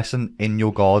person in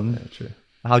your garden. Yeah, true.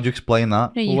 How do you explain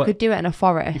that? No, you Well, could do it in a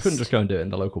forest. You couldn't just go and do it in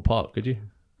the local park, could you?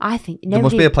 I think There nobody,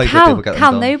 must be a place where people get them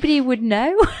Cal, done. nobody would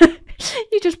know.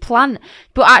 You just plant.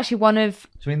 But actually, one of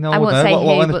Do you mean no I one won't knows? say What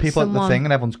who, when the but people at the someone- thing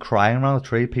and everyone's crying around the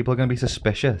tree? People are going to be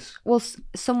suspicious.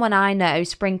 someone I know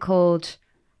sprinkled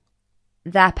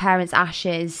their parents'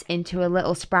 ashes into a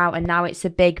little sprout, and now it's a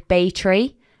big bay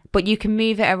tree. But you can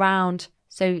move it around,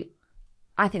 so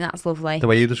I think that's lovely. The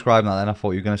way you described that, then I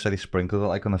thought you were going to say they sprinkled it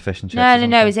like on the fish and chips. No, or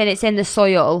no, something. it's in the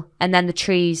soil, and then the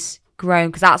trees grown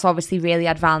because that's obviously really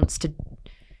advanced.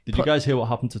 Did you guys hear what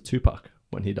happened to Tupac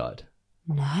when he died?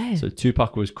 No. So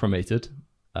Tupac was cremated,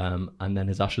 and then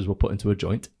his ashes were put into a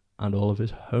joint, and all of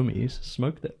his homies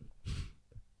smoked it.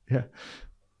 Yeah,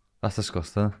 That's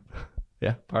disgusting.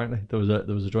 yeah. Apparently, there was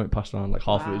a joint passed around, like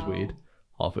half of it was Wow. weed,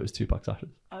 half of it was Tupac's ashes.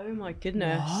 Oh my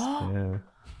goodness. Yeah,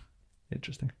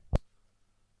 interesting.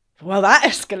 Well, that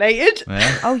escalated.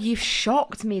 Yeah. Oh, you've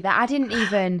shocked me. That I didn't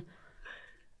even.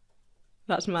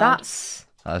 That's mad. That's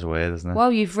That's weird, isn't it?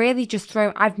 well. You've really just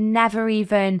thrown. I've never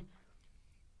even.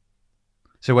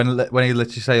 So when he literally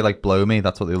say like blow me,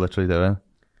 that's what they're literally doing.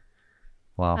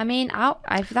 Wow. I mean,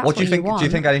 that's what do you think? want. Do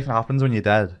you think anything happens when you're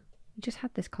dead? We just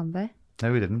had this convo?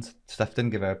 No, we didn't. Steph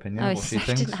didn't give her opinion. Oh, What she Steph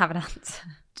thinks. didn't have an answer.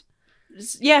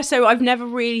 Yeah, so I've never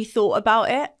really thought about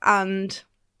it, and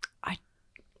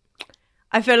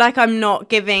I feel like I'm not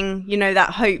giving, that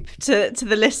hope to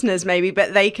the listeners maybe,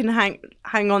 but they can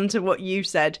hang on to what you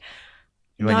said.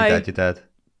 When you're dead, you're dead.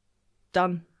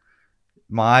 Done.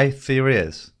 My theory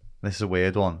is, this is a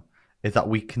weird one, is that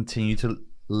we continue to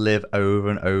live over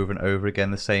and over and over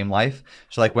again the same life.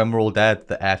 So like when we're all dead,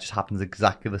 the earth just happens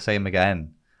exactly the same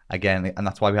again, and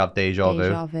that's why we have deja vu.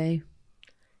 Deja vu.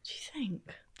 Do you think?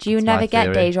 Do you That's never my get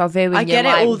theory. deja vu? And I get it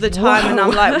you're like, all the time, and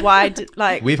I'm like,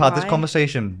 why? We've had this why?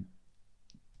 conversation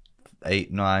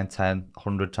 8, 9, 10,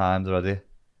 100 times already.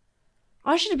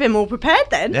 I should have been more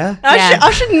prepared then. Yeah. I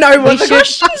should know what the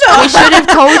questions We are. should have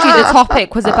told you the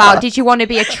topic was about. Did you want to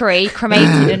be a tree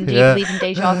cremated, and do you Yeah. believe in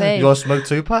deja vu? You want to smoke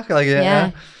Tupac? Like, yeah.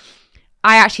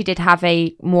 I actually did have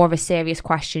a more of a serious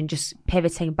question, just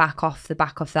pivoting back off the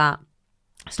back of that.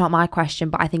 It's not my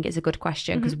question, but I think it's a good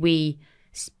question because we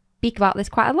speak about this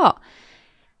quite a lot.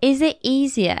 Is it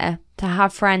easier to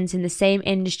have friends in the same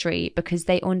industry because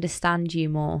they understand you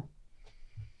more?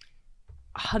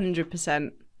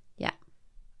 100%. Yeah.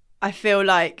 I feel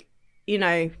like,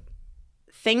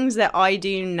 things that I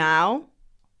do now,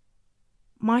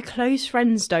 my close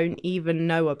friends don't even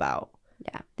know about.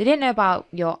 Yeah. They didn't know about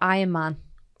your Iron Man.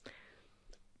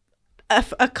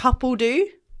 A couple do,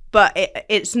 but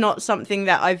it's not something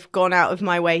that I've gone out of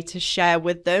my way to share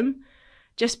with them,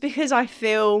 just because I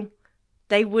feel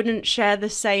they wouldn't share the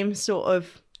same sort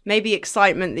of maybe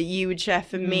excitement that you would share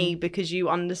for me, because you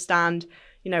understand,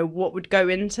 what would go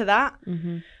into that.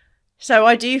 So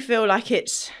I do feel like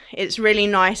it's really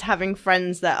nice having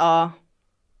friends that are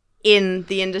in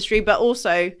the industry, but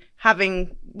also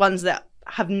having ones that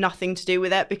have nothing to do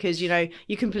with it, because, you know,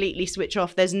 you completely switch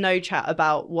off. There's no chat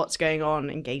about what's going on,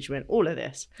 engagement, all of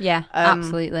this. Yeah,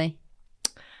 absolutely.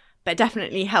 But it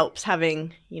definitely helps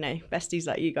having, you know, besties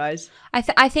like you guys.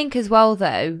 I think as well,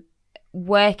 though,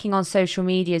 working on social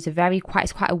media is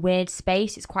it's quite a weird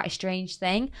space. It's quite a strange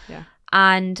thing. Yeah.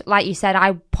 And like you said,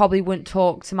 I probably wouldn't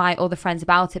talk to my other friends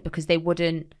about it because they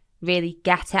wouldn't really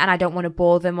get it, and I don't want to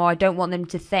bore them, or I don't want them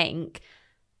to think,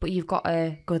 but you've got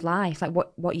a good life. Like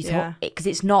what you talk, because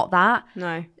it's not that.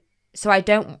 No. So I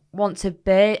don't want to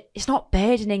it's not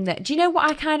burdening that. Do you know what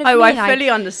I kind of mean? I fully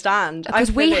understand.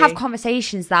 Because we have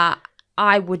conversations that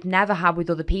I would never have with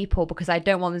other people, because I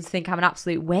don't want them to think I'm an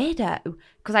absolute weirdo,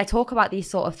 because I talk about these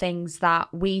sort of things that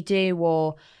we do,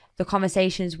 or the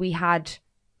conversations we had.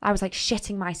 I was like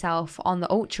shitting myself on the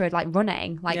ultra, like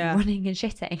running and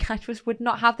shitting. I just would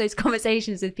not have those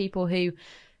conversations with people who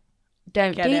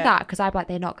don't do that, because I'd be like,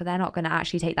 they're not going to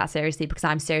actually take that seriously, because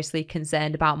I'm seriously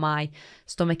concerned about my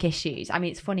stomach issues. I mean,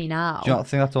 it's funny now. Do you not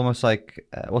think that's almost like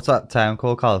what's that term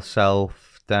called?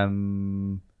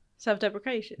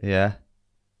 Self-deprecation. Yeah.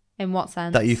 In what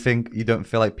sense? That you don't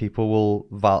feel like people will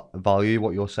value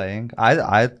what you're saying.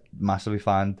 I massively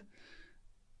find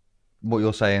what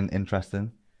you're saying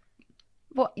interesting.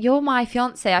 Well, you're my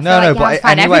fiance. I feel like you have to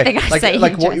find everything I say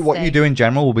interesting. What you do in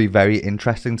general will be very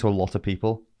interesting to a lot of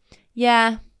people.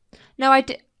 Yeah. No, I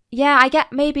do. Yeah,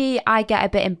 maybe I get a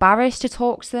bit embarrassed to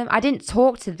talk to them. I didn't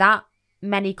talk to that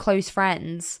many close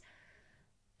friends,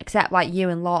 except like you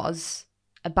and Loz,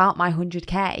 about my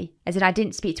 100k. As in, I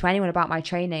didn't speak to anyone about my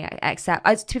training, except,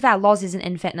 to be fair, Loz isn't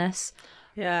in fitness.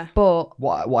 Yeah. But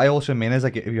what I also mean is,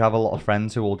 like, if you have a lot of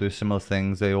friends who all do similar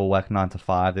things, they all work 9 to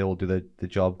 5, they all do the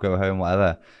job, go home,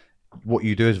 whatever. What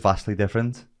you do is vastly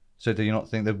different. So do you not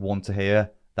think they'd want to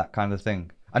hear that kind of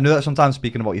thing? I know that sometimes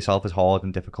speaking about yourself is hard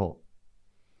and difficult.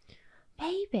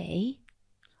 Maybe.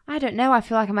 I don't know. I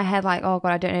feel like in my head, like, oh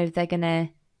God, I don't know if they're going to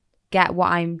get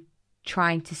what I'm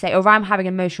trying to say. Or if I'm having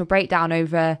an emotional breakdown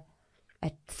over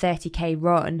a 30k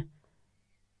run,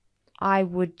 I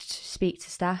would speak to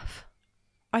Steph.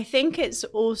 I think it's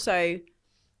also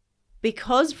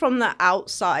because from the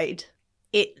outside,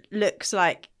 it looks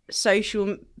like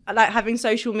having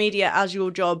social media as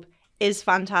your job is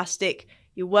fantastic.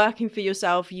 You're working for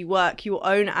yourself, you work your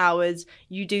own hours,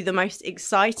 you do the most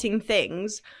exciting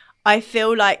things. I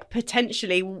feel like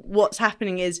potentially what's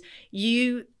happening is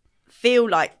you feel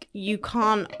like you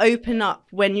can't open up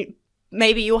when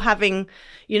maybe you're having,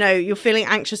 you're feeling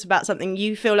anxious about something.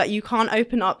 You feel like you can't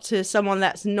open up to someone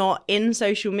that's not in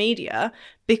social media,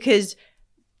 because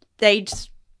they'd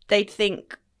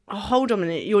think, oh, hold on a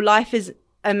minute, your life is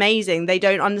amazing. They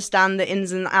don't understand the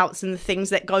ins and outs and the things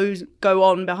that go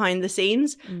on behind the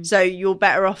scenes. So you're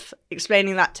better off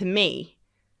explaining that to me.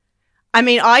 I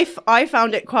mean, I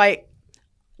found it quite.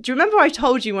 Do you remember I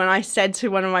told you when I said to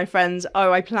one of my friends,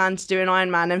 oh, I plan to do an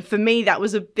Ironman? And for me, that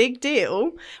was a big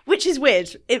deal, which is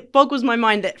weird. It boggles my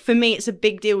mind that for me, it's a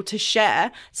big deal to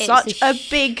share such a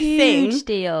big thing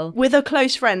deal with a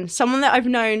close friend, someone that I've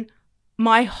known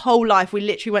my whole life. We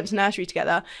literally went to nursery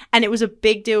together, and it was a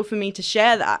big deal for me to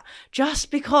share that, just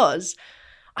because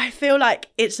I feel like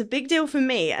it's a big deal for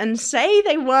me. And say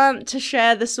they weren't to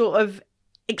share the sort of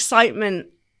excitement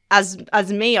as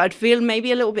me, I'd feel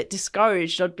maybe a little bit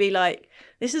discouraged. I'd be like,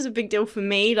 this is a big deal for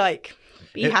me, like,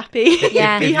 be happy.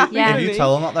 Yeah. If you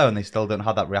tell them that though and they still don't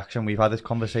have that reaction, we've had this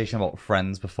conversation about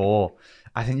friends before.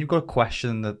 I think you've got to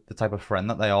question the type of friend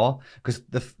that they are, because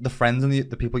the friends and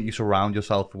the people you surround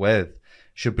yourself with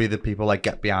should be the people like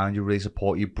get behind you, really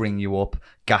support you, bring you up,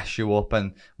 gas you up,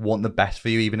 and want the best for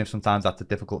you, even if sometimes that's a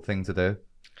difficult thing to do.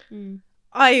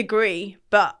 I agree,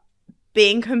 but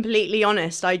being completely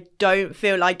honest, I don't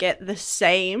feel I get the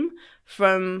same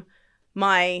from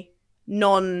my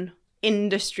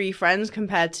non-industry friends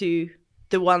compared to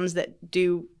the ones that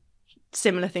do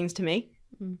similar things to me.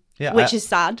 Yeah, which is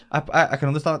sad. I can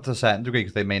understand that to a certain degree,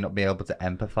 because they may not be able to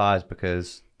empathize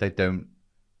because they don't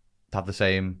have the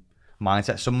same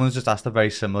mindset. Someone's just asked a very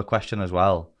similar question as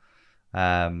well.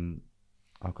 Oh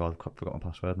God, I've forgot my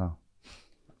password now.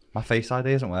 My Face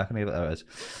ID isn't working either. There it is.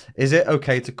 Is it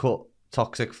okay to cut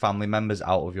toxic family members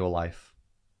out of your life?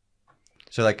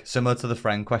 So, like, similar to the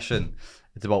friend question,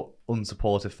 it's about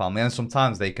unsupportive family, and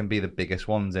sometimes they can be the biggest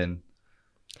ones in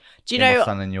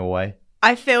standing in your way.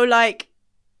 I feel like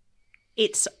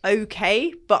it's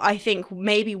okay, but I think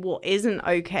maybe what isn't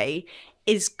okay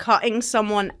is cutting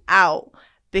someone out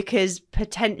because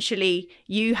potentially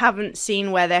you haven't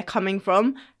seen where they're coming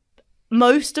from.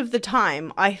 Most of the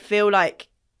time, I feel like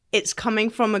it's coming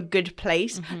from a good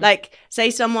place. Like, say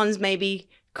someone's maybe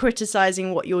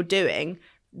criticizing what you're doing,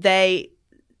 they're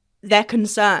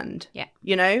concerned. Yeah.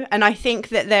 You know? And I think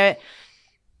that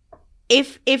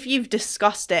if you've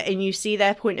discussed it and you see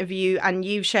their point of view and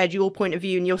you've shared your point of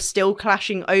view and you're still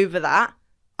clashing over that,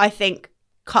 I think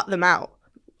cut them out.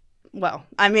 Well,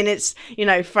 I mean, it's, you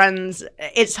know, friends,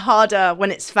 it's harder when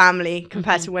it's family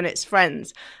compared to when it's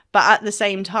friends. But at the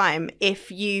same time, if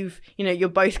you've, you know, you're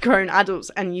both grown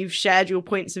adults and you've shared your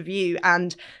points of view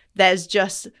and there's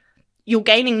just, you're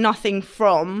gaining nothing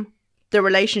from the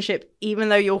relationship, even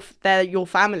though they're your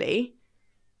family,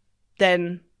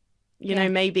 then, you know,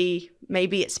 maybe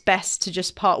it's best to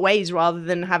just part ways rather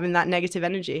than having that negative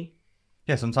energy.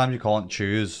 Yeah, sometimes you can't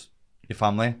choose your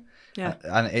family. Yeah.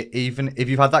 And even if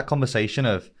you've had that conversation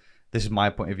of, this is my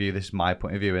point of view, this is my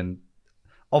point of view, and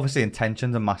obviously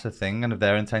intention's a massive thing, and if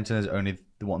their intention is only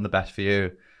wanting the best for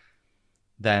you,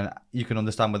 then you can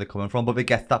understand where they're coming from. But it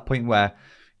gets to that point where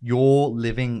you're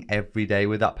living every day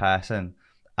with that person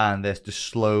and they're just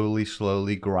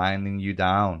slowly grinding you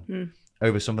down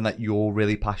over something that you're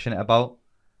really passionate about,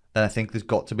 then I think there's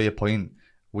got to be a point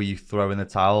where you throw in the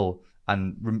towel.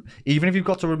 And even if you've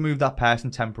got to remove that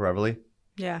person temporarily,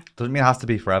 doesn't mean it has to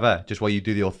be forever, just while you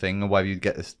do your thing and while you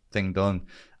get this thing done.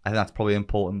 I think that's probably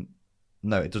important.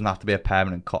 No, it doesn't have to be a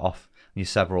permanent cut off and you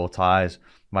sever all ties. It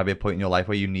might be a point in your life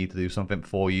where you need to do something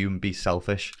for you and be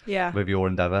selfish with your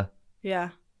endeavour. Yeah.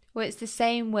 Well, it's the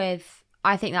same with,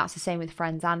 I think that's the same with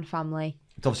friends and family.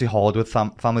 It's obviously hard with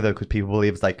family though, because people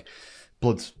believe it's like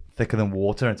blood's thicker than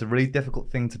water. And it's a really difficult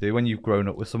thing to do when you've grown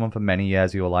up with someone for many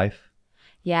years of your life.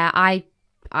 Yeah, I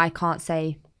can't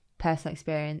say personal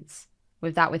experience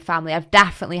with that with family. I've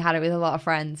definitely had it with a lot of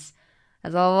friends.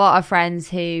 There's a lot of friends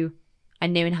who I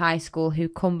knew in high school who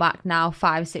come back now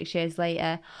 5 or 6 years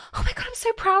later. Oh my God, I'm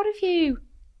so proud of you.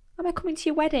 Am I coming to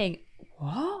your wedding?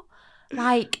 What?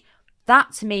 Like,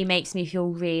 that to me makes me feel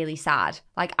really sad.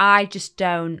 Like, I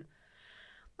can't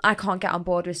get on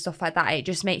board with stuff like that. It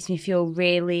just makes me feel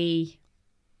really,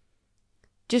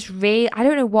 I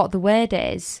don't know what the word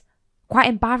is. Quite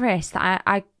embarrassed that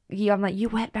I'm like, you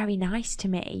weren't very nice to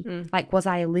me. Like, was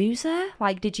I a loser?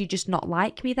 Like, did you just not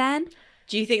like me then?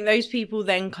 Do you think those people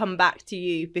then come back to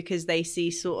you because they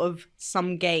see sort of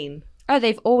some gain? Oh,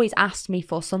 they've always asked me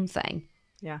for something.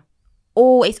 Yeah.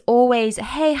 Or it's always,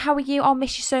 hey, how are you? I'll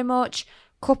miss you so much.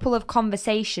 Couple of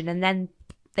conversation, and then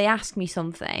they ask me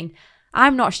something.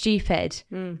 I'm not stupid.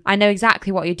 I know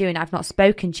exactly what you're doing. I've not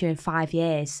spoken to you in 5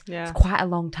 years. Yeah. It's quite a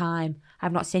long time.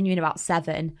 I've not seen you in about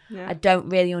 7. Yeah. I don't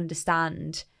really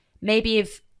understand. Maybe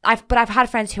I've had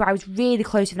friends who I was really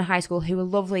close with in high school who were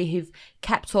lovely, who've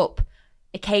kept up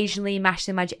occasionally,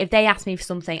 mashing my. If they ask me for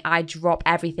something, I drop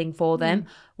everything for them.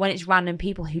 When it's random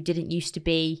people who didn't used to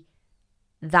be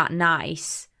that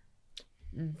nice,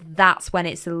 that's when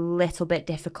it's a little bit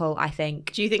difficult, I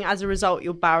think. Do you think as a result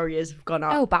your barriers have gone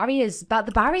up? Oh, barriers. But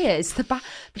the barriers. The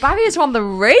barriers are on the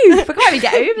roof. We can't even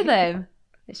get over them.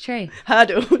 It's true.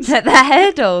 Hurdles. They're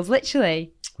hurdles,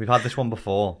 literally. We've had this one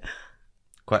before.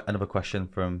 Another question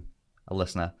from a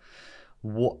listener.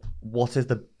 What is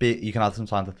the big? You can have some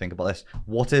time to think about this.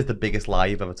 What is the biggest lie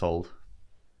you've ever told?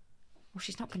 Well,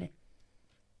 she's not going to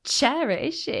share it,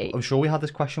 is she? I'm sure we had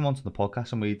this question once on the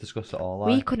podcast and we discussed it all.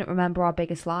 We couldn't remember our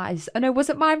biggest lies. Oh no,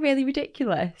 wasn't mine really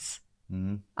ridiculous?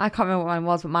 I can't remember what mine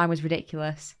was, but mine was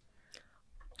ridiculous.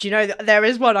 Do you know that there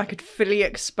is one I could fully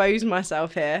expose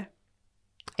myself here?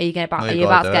 Are you about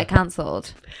to get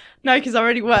cancelled? No, because I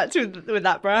already worked with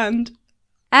that brand.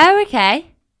 Oh, okay.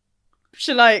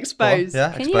 Shall I expose?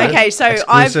 Yeah, Can expose. you? Okay, so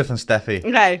exclusive from Steffi.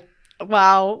 Okay.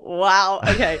 Wow.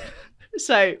 Okay.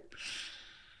 So,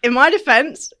 in my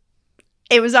defense,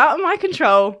 it was out of my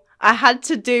control. I had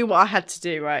to do what I had to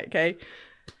do, right? Okay.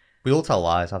 We all tell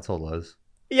lies. I've told loads.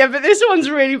 Yeah, but this one's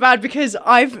really bad because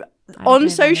on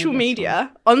social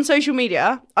media,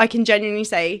 I can genuinely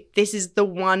say this is the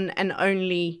one and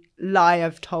only lie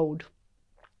I've told.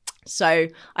 So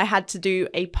I had to do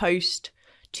a post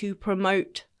to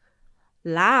promote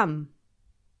lamb.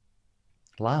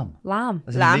 Lamb. Lamb.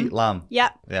 Lamb.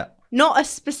 Yep. Yeah. Not a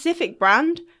specific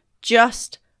brand,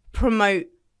 just promote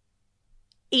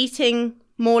eating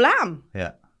more lamb.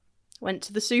 Yeah. Went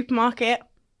to the supermarket.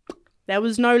 There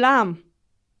was no lamb.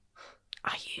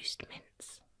 I used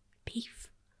mince beef.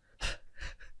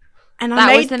 And I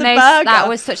made the burger. That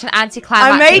was such an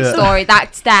anticlimactic story.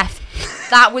 That Steph.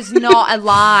 That was not a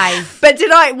lie. But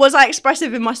was I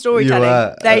expressive in my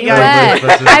storytelling? There you go.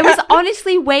 I was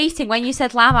honestly waiting when you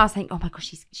said lamb. I was thinking, oh my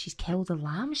gosh, she's killed a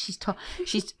lamb.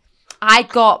 I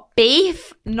got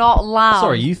beef, not lamb.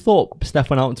 Sorry, you thought Steph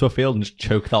went out into a field and just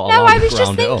choked out a lamb? No, I was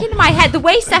just thinking in my head, the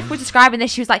way Steph was describing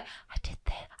this, she was like,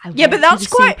 Yeah, but went to that's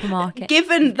the quite, supermarket.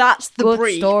 given that's the Good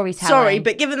brief. storytelling. Sorry,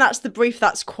 but given that's the brief,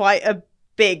 that's quite a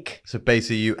big. So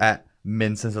basically, you ate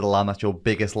mince into the lamb. That's your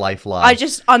biggest life lie. I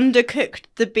just undercooked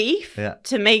the beef Yeah.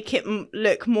 to make it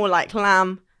look more like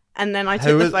lamb, and then I took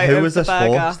Who the was, photo who of was the this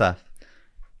burger. for, Steph?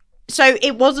 So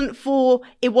it wasn't for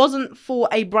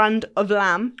a brand of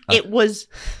lamb. It was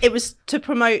to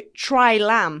promote Try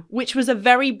Lamb, which was a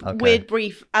very weird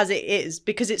brief as it is,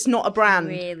 because it's not a brand.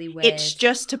 Really weird. It's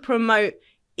just to promote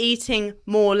eating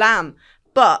more lamb.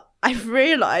 But I've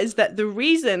realized that the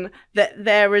reason that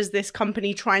there is this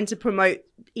company trying to promote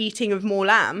eating of more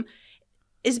lamb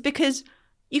is because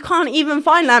you can't even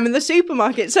find lamb in the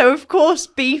supermarket. So of course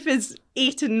beef is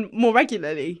eaten more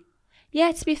regularly.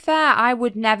 Yeah, to be fair, I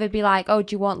would never be like, oh,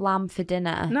 do you want lamb for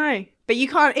dinner? No, but you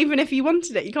can't, even if you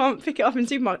wanted it, you can't pick it up in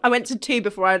supermarket. I went to 2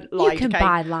 before I lied. You can okay?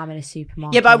 buy lamb in a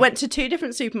supermarket. Yeah, but I went to 2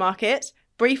 different supermarkets.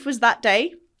 Brief was that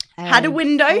day. Had a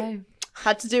window. Oh.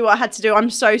 Had to do what I had to do. I'm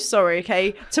so sorry,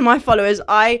 okay? To my followers,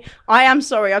 I am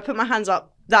sorry. I put my hands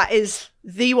up. That is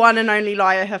the one and only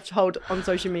lie I have told on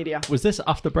social media. Was this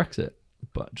after Brexit?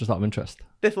 But just out of interest.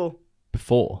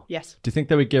 Before, yes. Do you think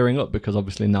they were gearing up because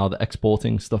obviously now the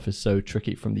exporting stuff is so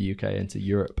tricky from the UK into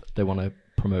Europe, they want to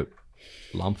promote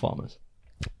lamb farmers?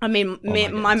 I mean,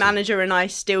 my manager and I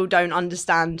still don't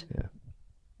understand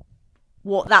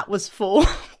what that was for.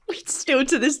 We still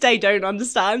to this day don't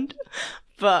understand.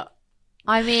 But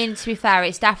I mean, to be fair,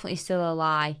 it's definitely still a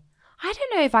lie. I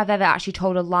don't know if I've ever actually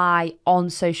told a lie on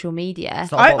social media.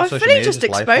 It's not about I social fully media, just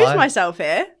it's life exposed lie. myself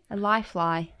here. A life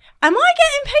lie. Am I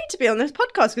getting paid to be on this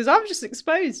podcast? Because I've just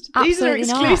exposed. Absolutely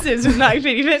These are not. exclusives with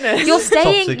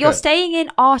NuttyFoodieFitness. You're staying in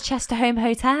our Chester home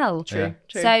hotel. True.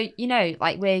 So, you know,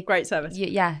 like we're Great service.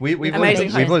 yeah. We've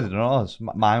Amazing already done ours.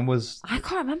 Mine was I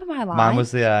can't remember my lie. mine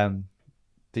was the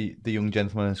young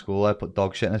gentleman in school. I put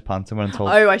dog shit in his pants and went and told.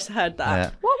 Oh, I heard that. Yeah.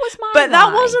 What was my But lie?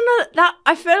 that wasn't that.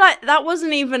 I feel like that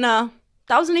wasn't even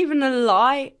a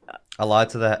lie. I lied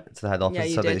to the head office Yeah, and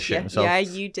you said that he did. shit Yeah. himself. Yeah,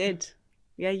 you did.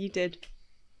 Yeah, you did.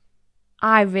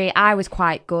 I was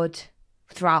quite good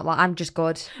throughout. Like, I'm just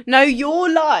good. No, your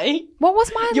lie. What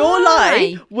was my Your lie?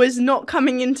 lie was not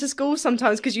coming into school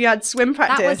sometimes because you had swim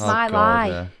practice. That was Oh, my God, lie.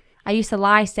 yeah. I used to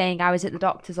lie saying I was at the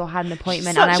doctor's or had an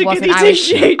appointment Such and I a wasn't. goody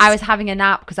two-shoes. I was having a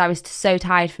nap because I was so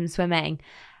tired from swimming.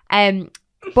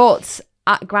 But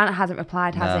Grant hasn't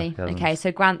replied, has No, he? he hasn't. Okay,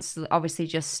 so Grant's obviously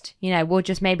just, we'll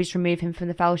just maybe just remove him from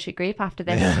the fellowship group after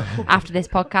this after this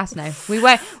podcast. No, we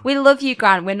won't. We love you,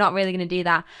 Grant. We're not really going to do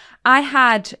that. I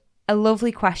had a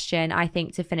lovely question, I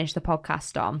think, to finish the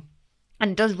podcast on,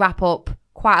 and it does wrap up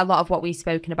quite a lot of what we've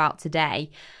spoken about today.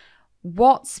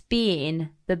 What's been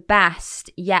the best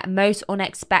yet most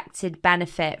unexpected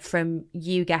benefit from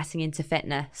you getting into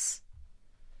fitness?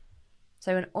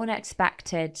 So an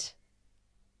unexpected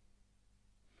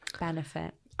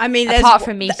benefit. I mean, Apart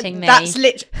from meeting me.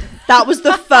 That was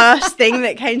the first thing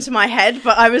that came to my head,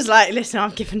 but I was like, listen,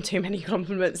 I've given too many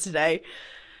compliments today.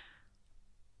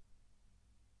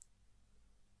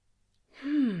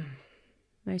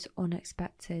 Most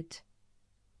unexpected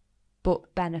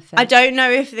but benefit. I don't know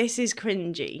if this is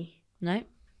cringy No.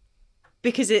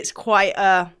 because it's quite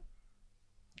a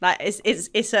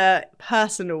it's a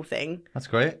personal thing. That's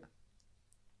great.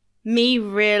 Me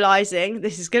realizing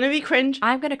this is going to be cringe.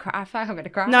 I'm going to cry. I feel like I'm going to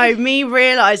cry. No, me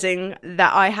realizing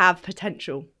that I have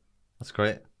potential. That's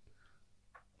great.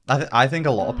 I think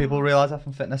a lot of people realise that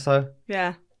from fitness though.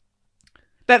 Yeah.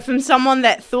 But from someone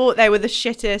that thought they were the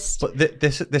shittest. But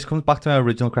this comes back to my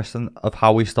original question of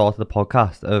how we started the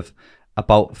podcast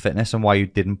about fitness and why you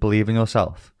didn't believe in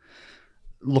yourself.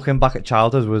 Looking back at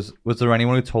childhood, was there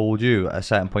anyone who told you at a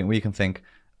certain point where you can think,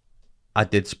 I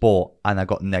did sport and I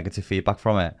got negative feedback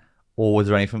from it? Or was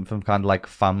there anything from kind of like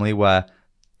family where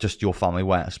just your family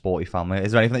weren't a sporty family?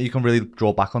 Is there anything that you can really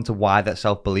draw back onto why that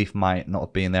self-belief might not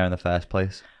have been there in the first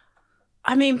place?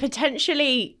 I mean,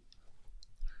 potentially,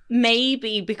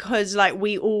 maybe because like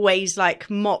we always like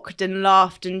mocked and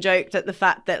laughed and joked at the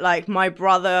fact that like my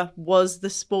brother was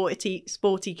the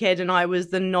sporty kid and I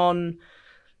was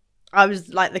I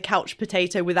was like the couch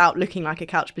potato without looking like a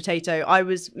couch potato. I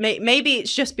was maybe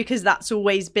it's just because that's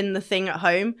always been the thing at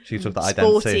home. So you took that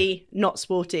Sporty, identity. not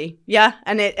sporty. Yeah,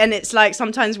 and it's like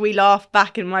sometimes we laugh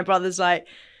back and my brother's like,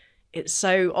 it's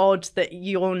so odd that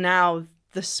you're now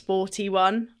the sporty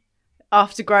one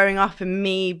after growing up and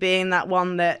me being that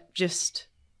one that just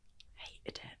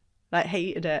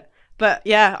hated it. But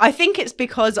yeah, I think it's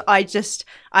because I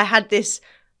had this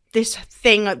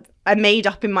thing I made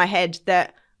up in my head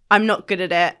that I'm not good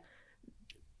at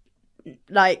it.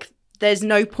 Like, there's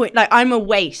no point. Like, I'm a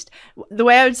waste. The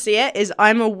way I would see it is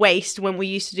I'm a waste when we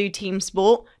used to do team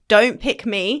sport. don't pick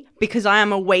me because I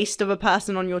am a waste of a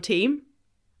person on your team.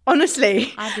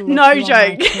 Honestly, I'd love no you on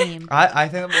my joke. team. I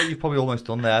think that what you've probably almost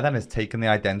done there then is taken the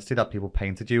identity that people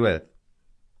painted you with.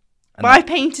 And But I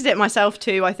painted it myself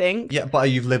too, I think. yeah, but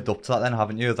you've lived up to that then,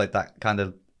 haven't you? Like that kind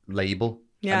of label.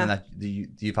 Yeah. And then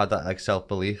you've had that like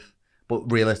self-belief.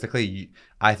 But realistically,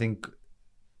 I think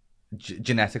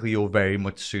genetically you're very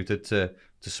much suited to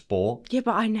sport. Yeah,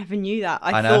 but I never knew that.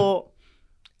 I know.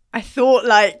 I thought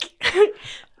like,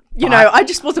 you know, I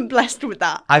just wasn't blessed with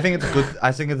that. I think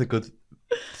it's a good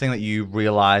thing that you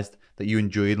realised that you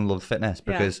enjoyed and loved fitness,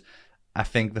 because I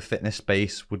think the fitness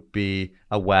space would be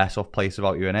a worse off place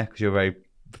without you in it, because you're a very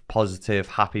positive,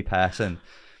 happy person.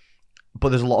 But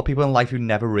there's a lot of people in life who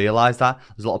never realise that.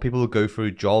 There's a lot of people who go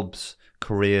through jobs,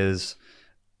 careers,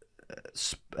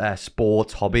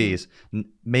 sports, hobbies,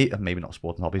 maybe not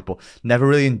sports and hobbies, but never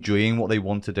really enjoying what they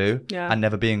want to do and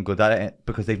never being good at it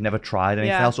because they've never tried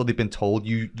anything else, or they've been told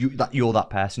that you're that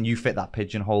person, you fit that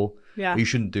pigeonhole, you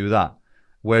shouldn't do that.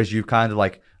 Whereas you kind of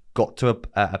like got to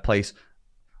a place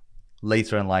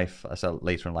later in life. I said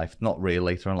later in life, not really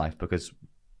later in life, because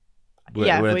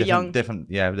we're a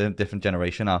different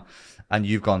generation now, and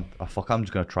you've gone, oh fuck, I'm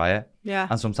just gonna try it.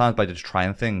 And sometimes by just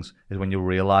trying things is when you'll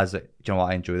realize that, you know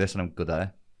what, I enjoy this and I'm good at it.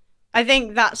 I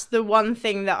think that's the one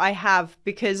thing that I have,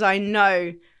 because I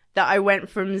know that I went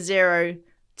from 0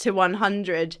 to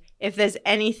 100. If there's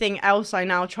anything else I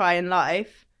now try in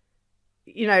life,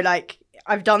 you know, like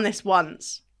I've done this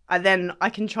once, and then I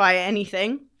can try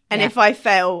anything. And if I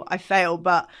fail, I fail.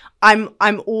 But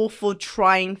I'm all for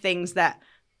trying things that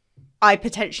I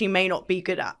potentially may not be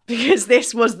good at, because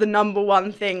this was the number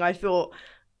one thing I thought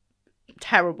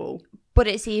terrible. But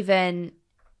it's even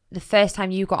the first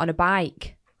time you got on a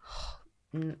bike.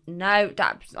 No,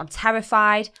 I'm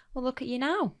terrified. Well, look at you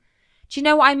now. Do you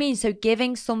know what I mean? So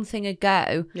giving something a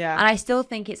go. Yeah. And I still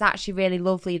think it's actually really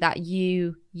lovely that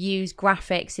you use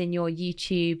graphics in your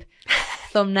YouTube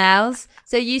thumbnails.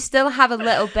 So you still have a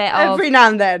little bit of... Every now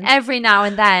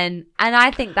and then. And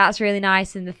I think that's really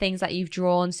nice in the things that you've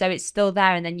drawn. So it's still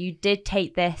there. And then you did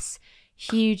take this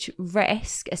huge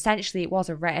risk. Essentially, it was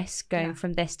a risk going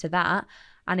from this to that.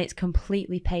 And it's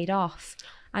completely paid off.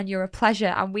 And you're a pleasure,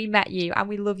 and we met you, and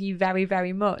we love you very,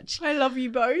 very much. I love you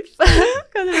both.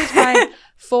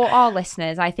 For our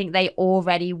listeners, I think they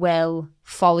already will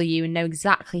follow you and know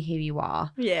exactly who you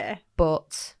are. Yeah.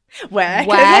 But where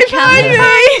can they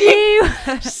find you?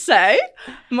 So,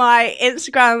 my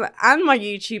Instagram and my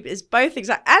YouTube is both and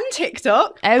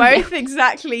TikTok, both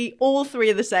exactly, all three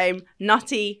are the same.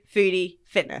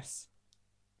 NuttyFoodieFitness.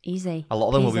 Easy. A lot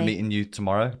of them will be meeting you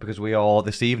tomorrow, because we are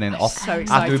this evening off. So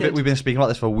excited. After we've been speaking about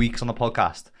this for weeks on the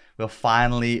podcast. We've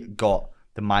finally got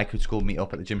the MyCoach School meet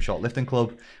up at the Gym Shot Lifting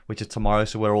Club, which is tomorrow.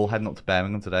 So we're all heading up to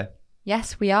Birmingham today.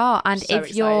 Yes, we are. And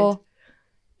So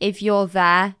if you're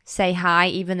there, say hi,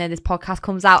 even though this podcast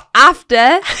comes out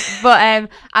after. But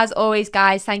as always,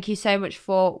 guys, thank you so much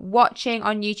for watching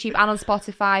on YouTube and on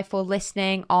Spotify, for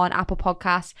listening on Apple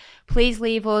Podcasts. Please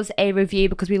leave us a review,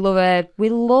 because we love a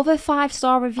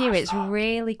 5-star review. It's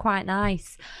really quite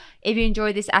nice. If you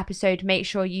enjoyed this episode, make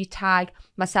sure you tag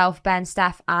myself, Ben,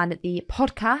 Steph, and the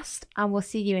podcast, and we'll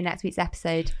see you in next week's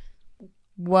episode.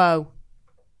 Whoa.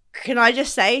 Can I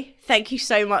just say thank you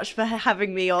so much for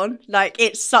having me on? Like,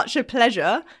 it's such a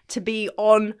pleasure to be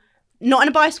on, not in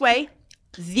a biased way,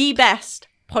 the best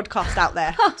podcast out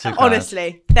there.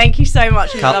 Honestly. Thank you so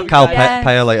much. Cal,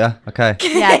 pay her later. Okay.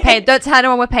 Yeah, don't tell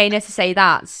anyone we're paying her to say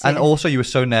that. So. And also, you were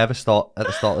so nervous at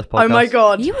the start of this podcast. Oh my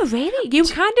God. You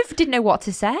kind of didn't know what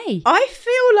to say. I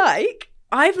feel like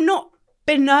I've not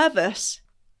been nervous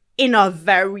in a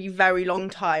very, very long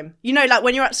time. You know, like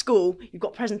when you're at school, you've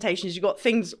got presentations, you've got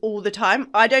things all the time.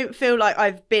 I don't feel like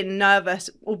I've been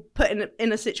nervous or put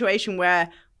in a situation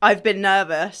where I've been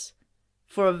nervous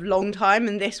for a long time,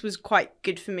 and this was quite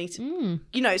good for me to,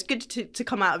 you know, it's good to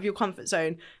come out of your comfort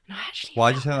zone. And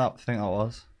why do you think that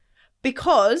was?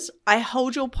 Because I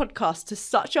hold your podcast to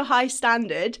such a high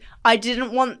standard. I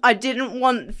didn't want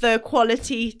the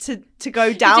quality to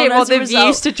go down. You didn't want the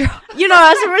views to drop. You know,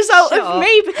 as a result of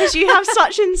me, because you have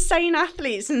such insane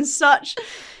athletes and such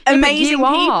amazing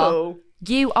people.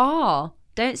 You are.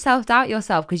 Don't self-doubt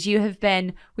yourself, because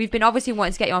we've been obviously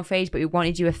wanting to get you on stage, but we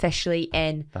wanted you officially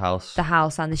in the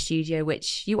house and the studio,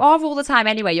 which you are all the time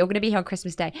anyway. You're going to be here on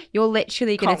Christmas Day. You're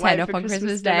literally going to turn up on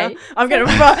Christmas Day. I'm going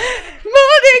to run.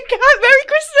 Morning, Merry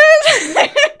Christmas.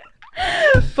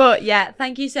 But yeah,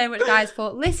 thank you so much, guys,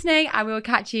 for listening, and we will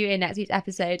catch you in next week's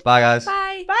episode. Bye, guys.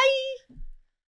 Bye. Bye.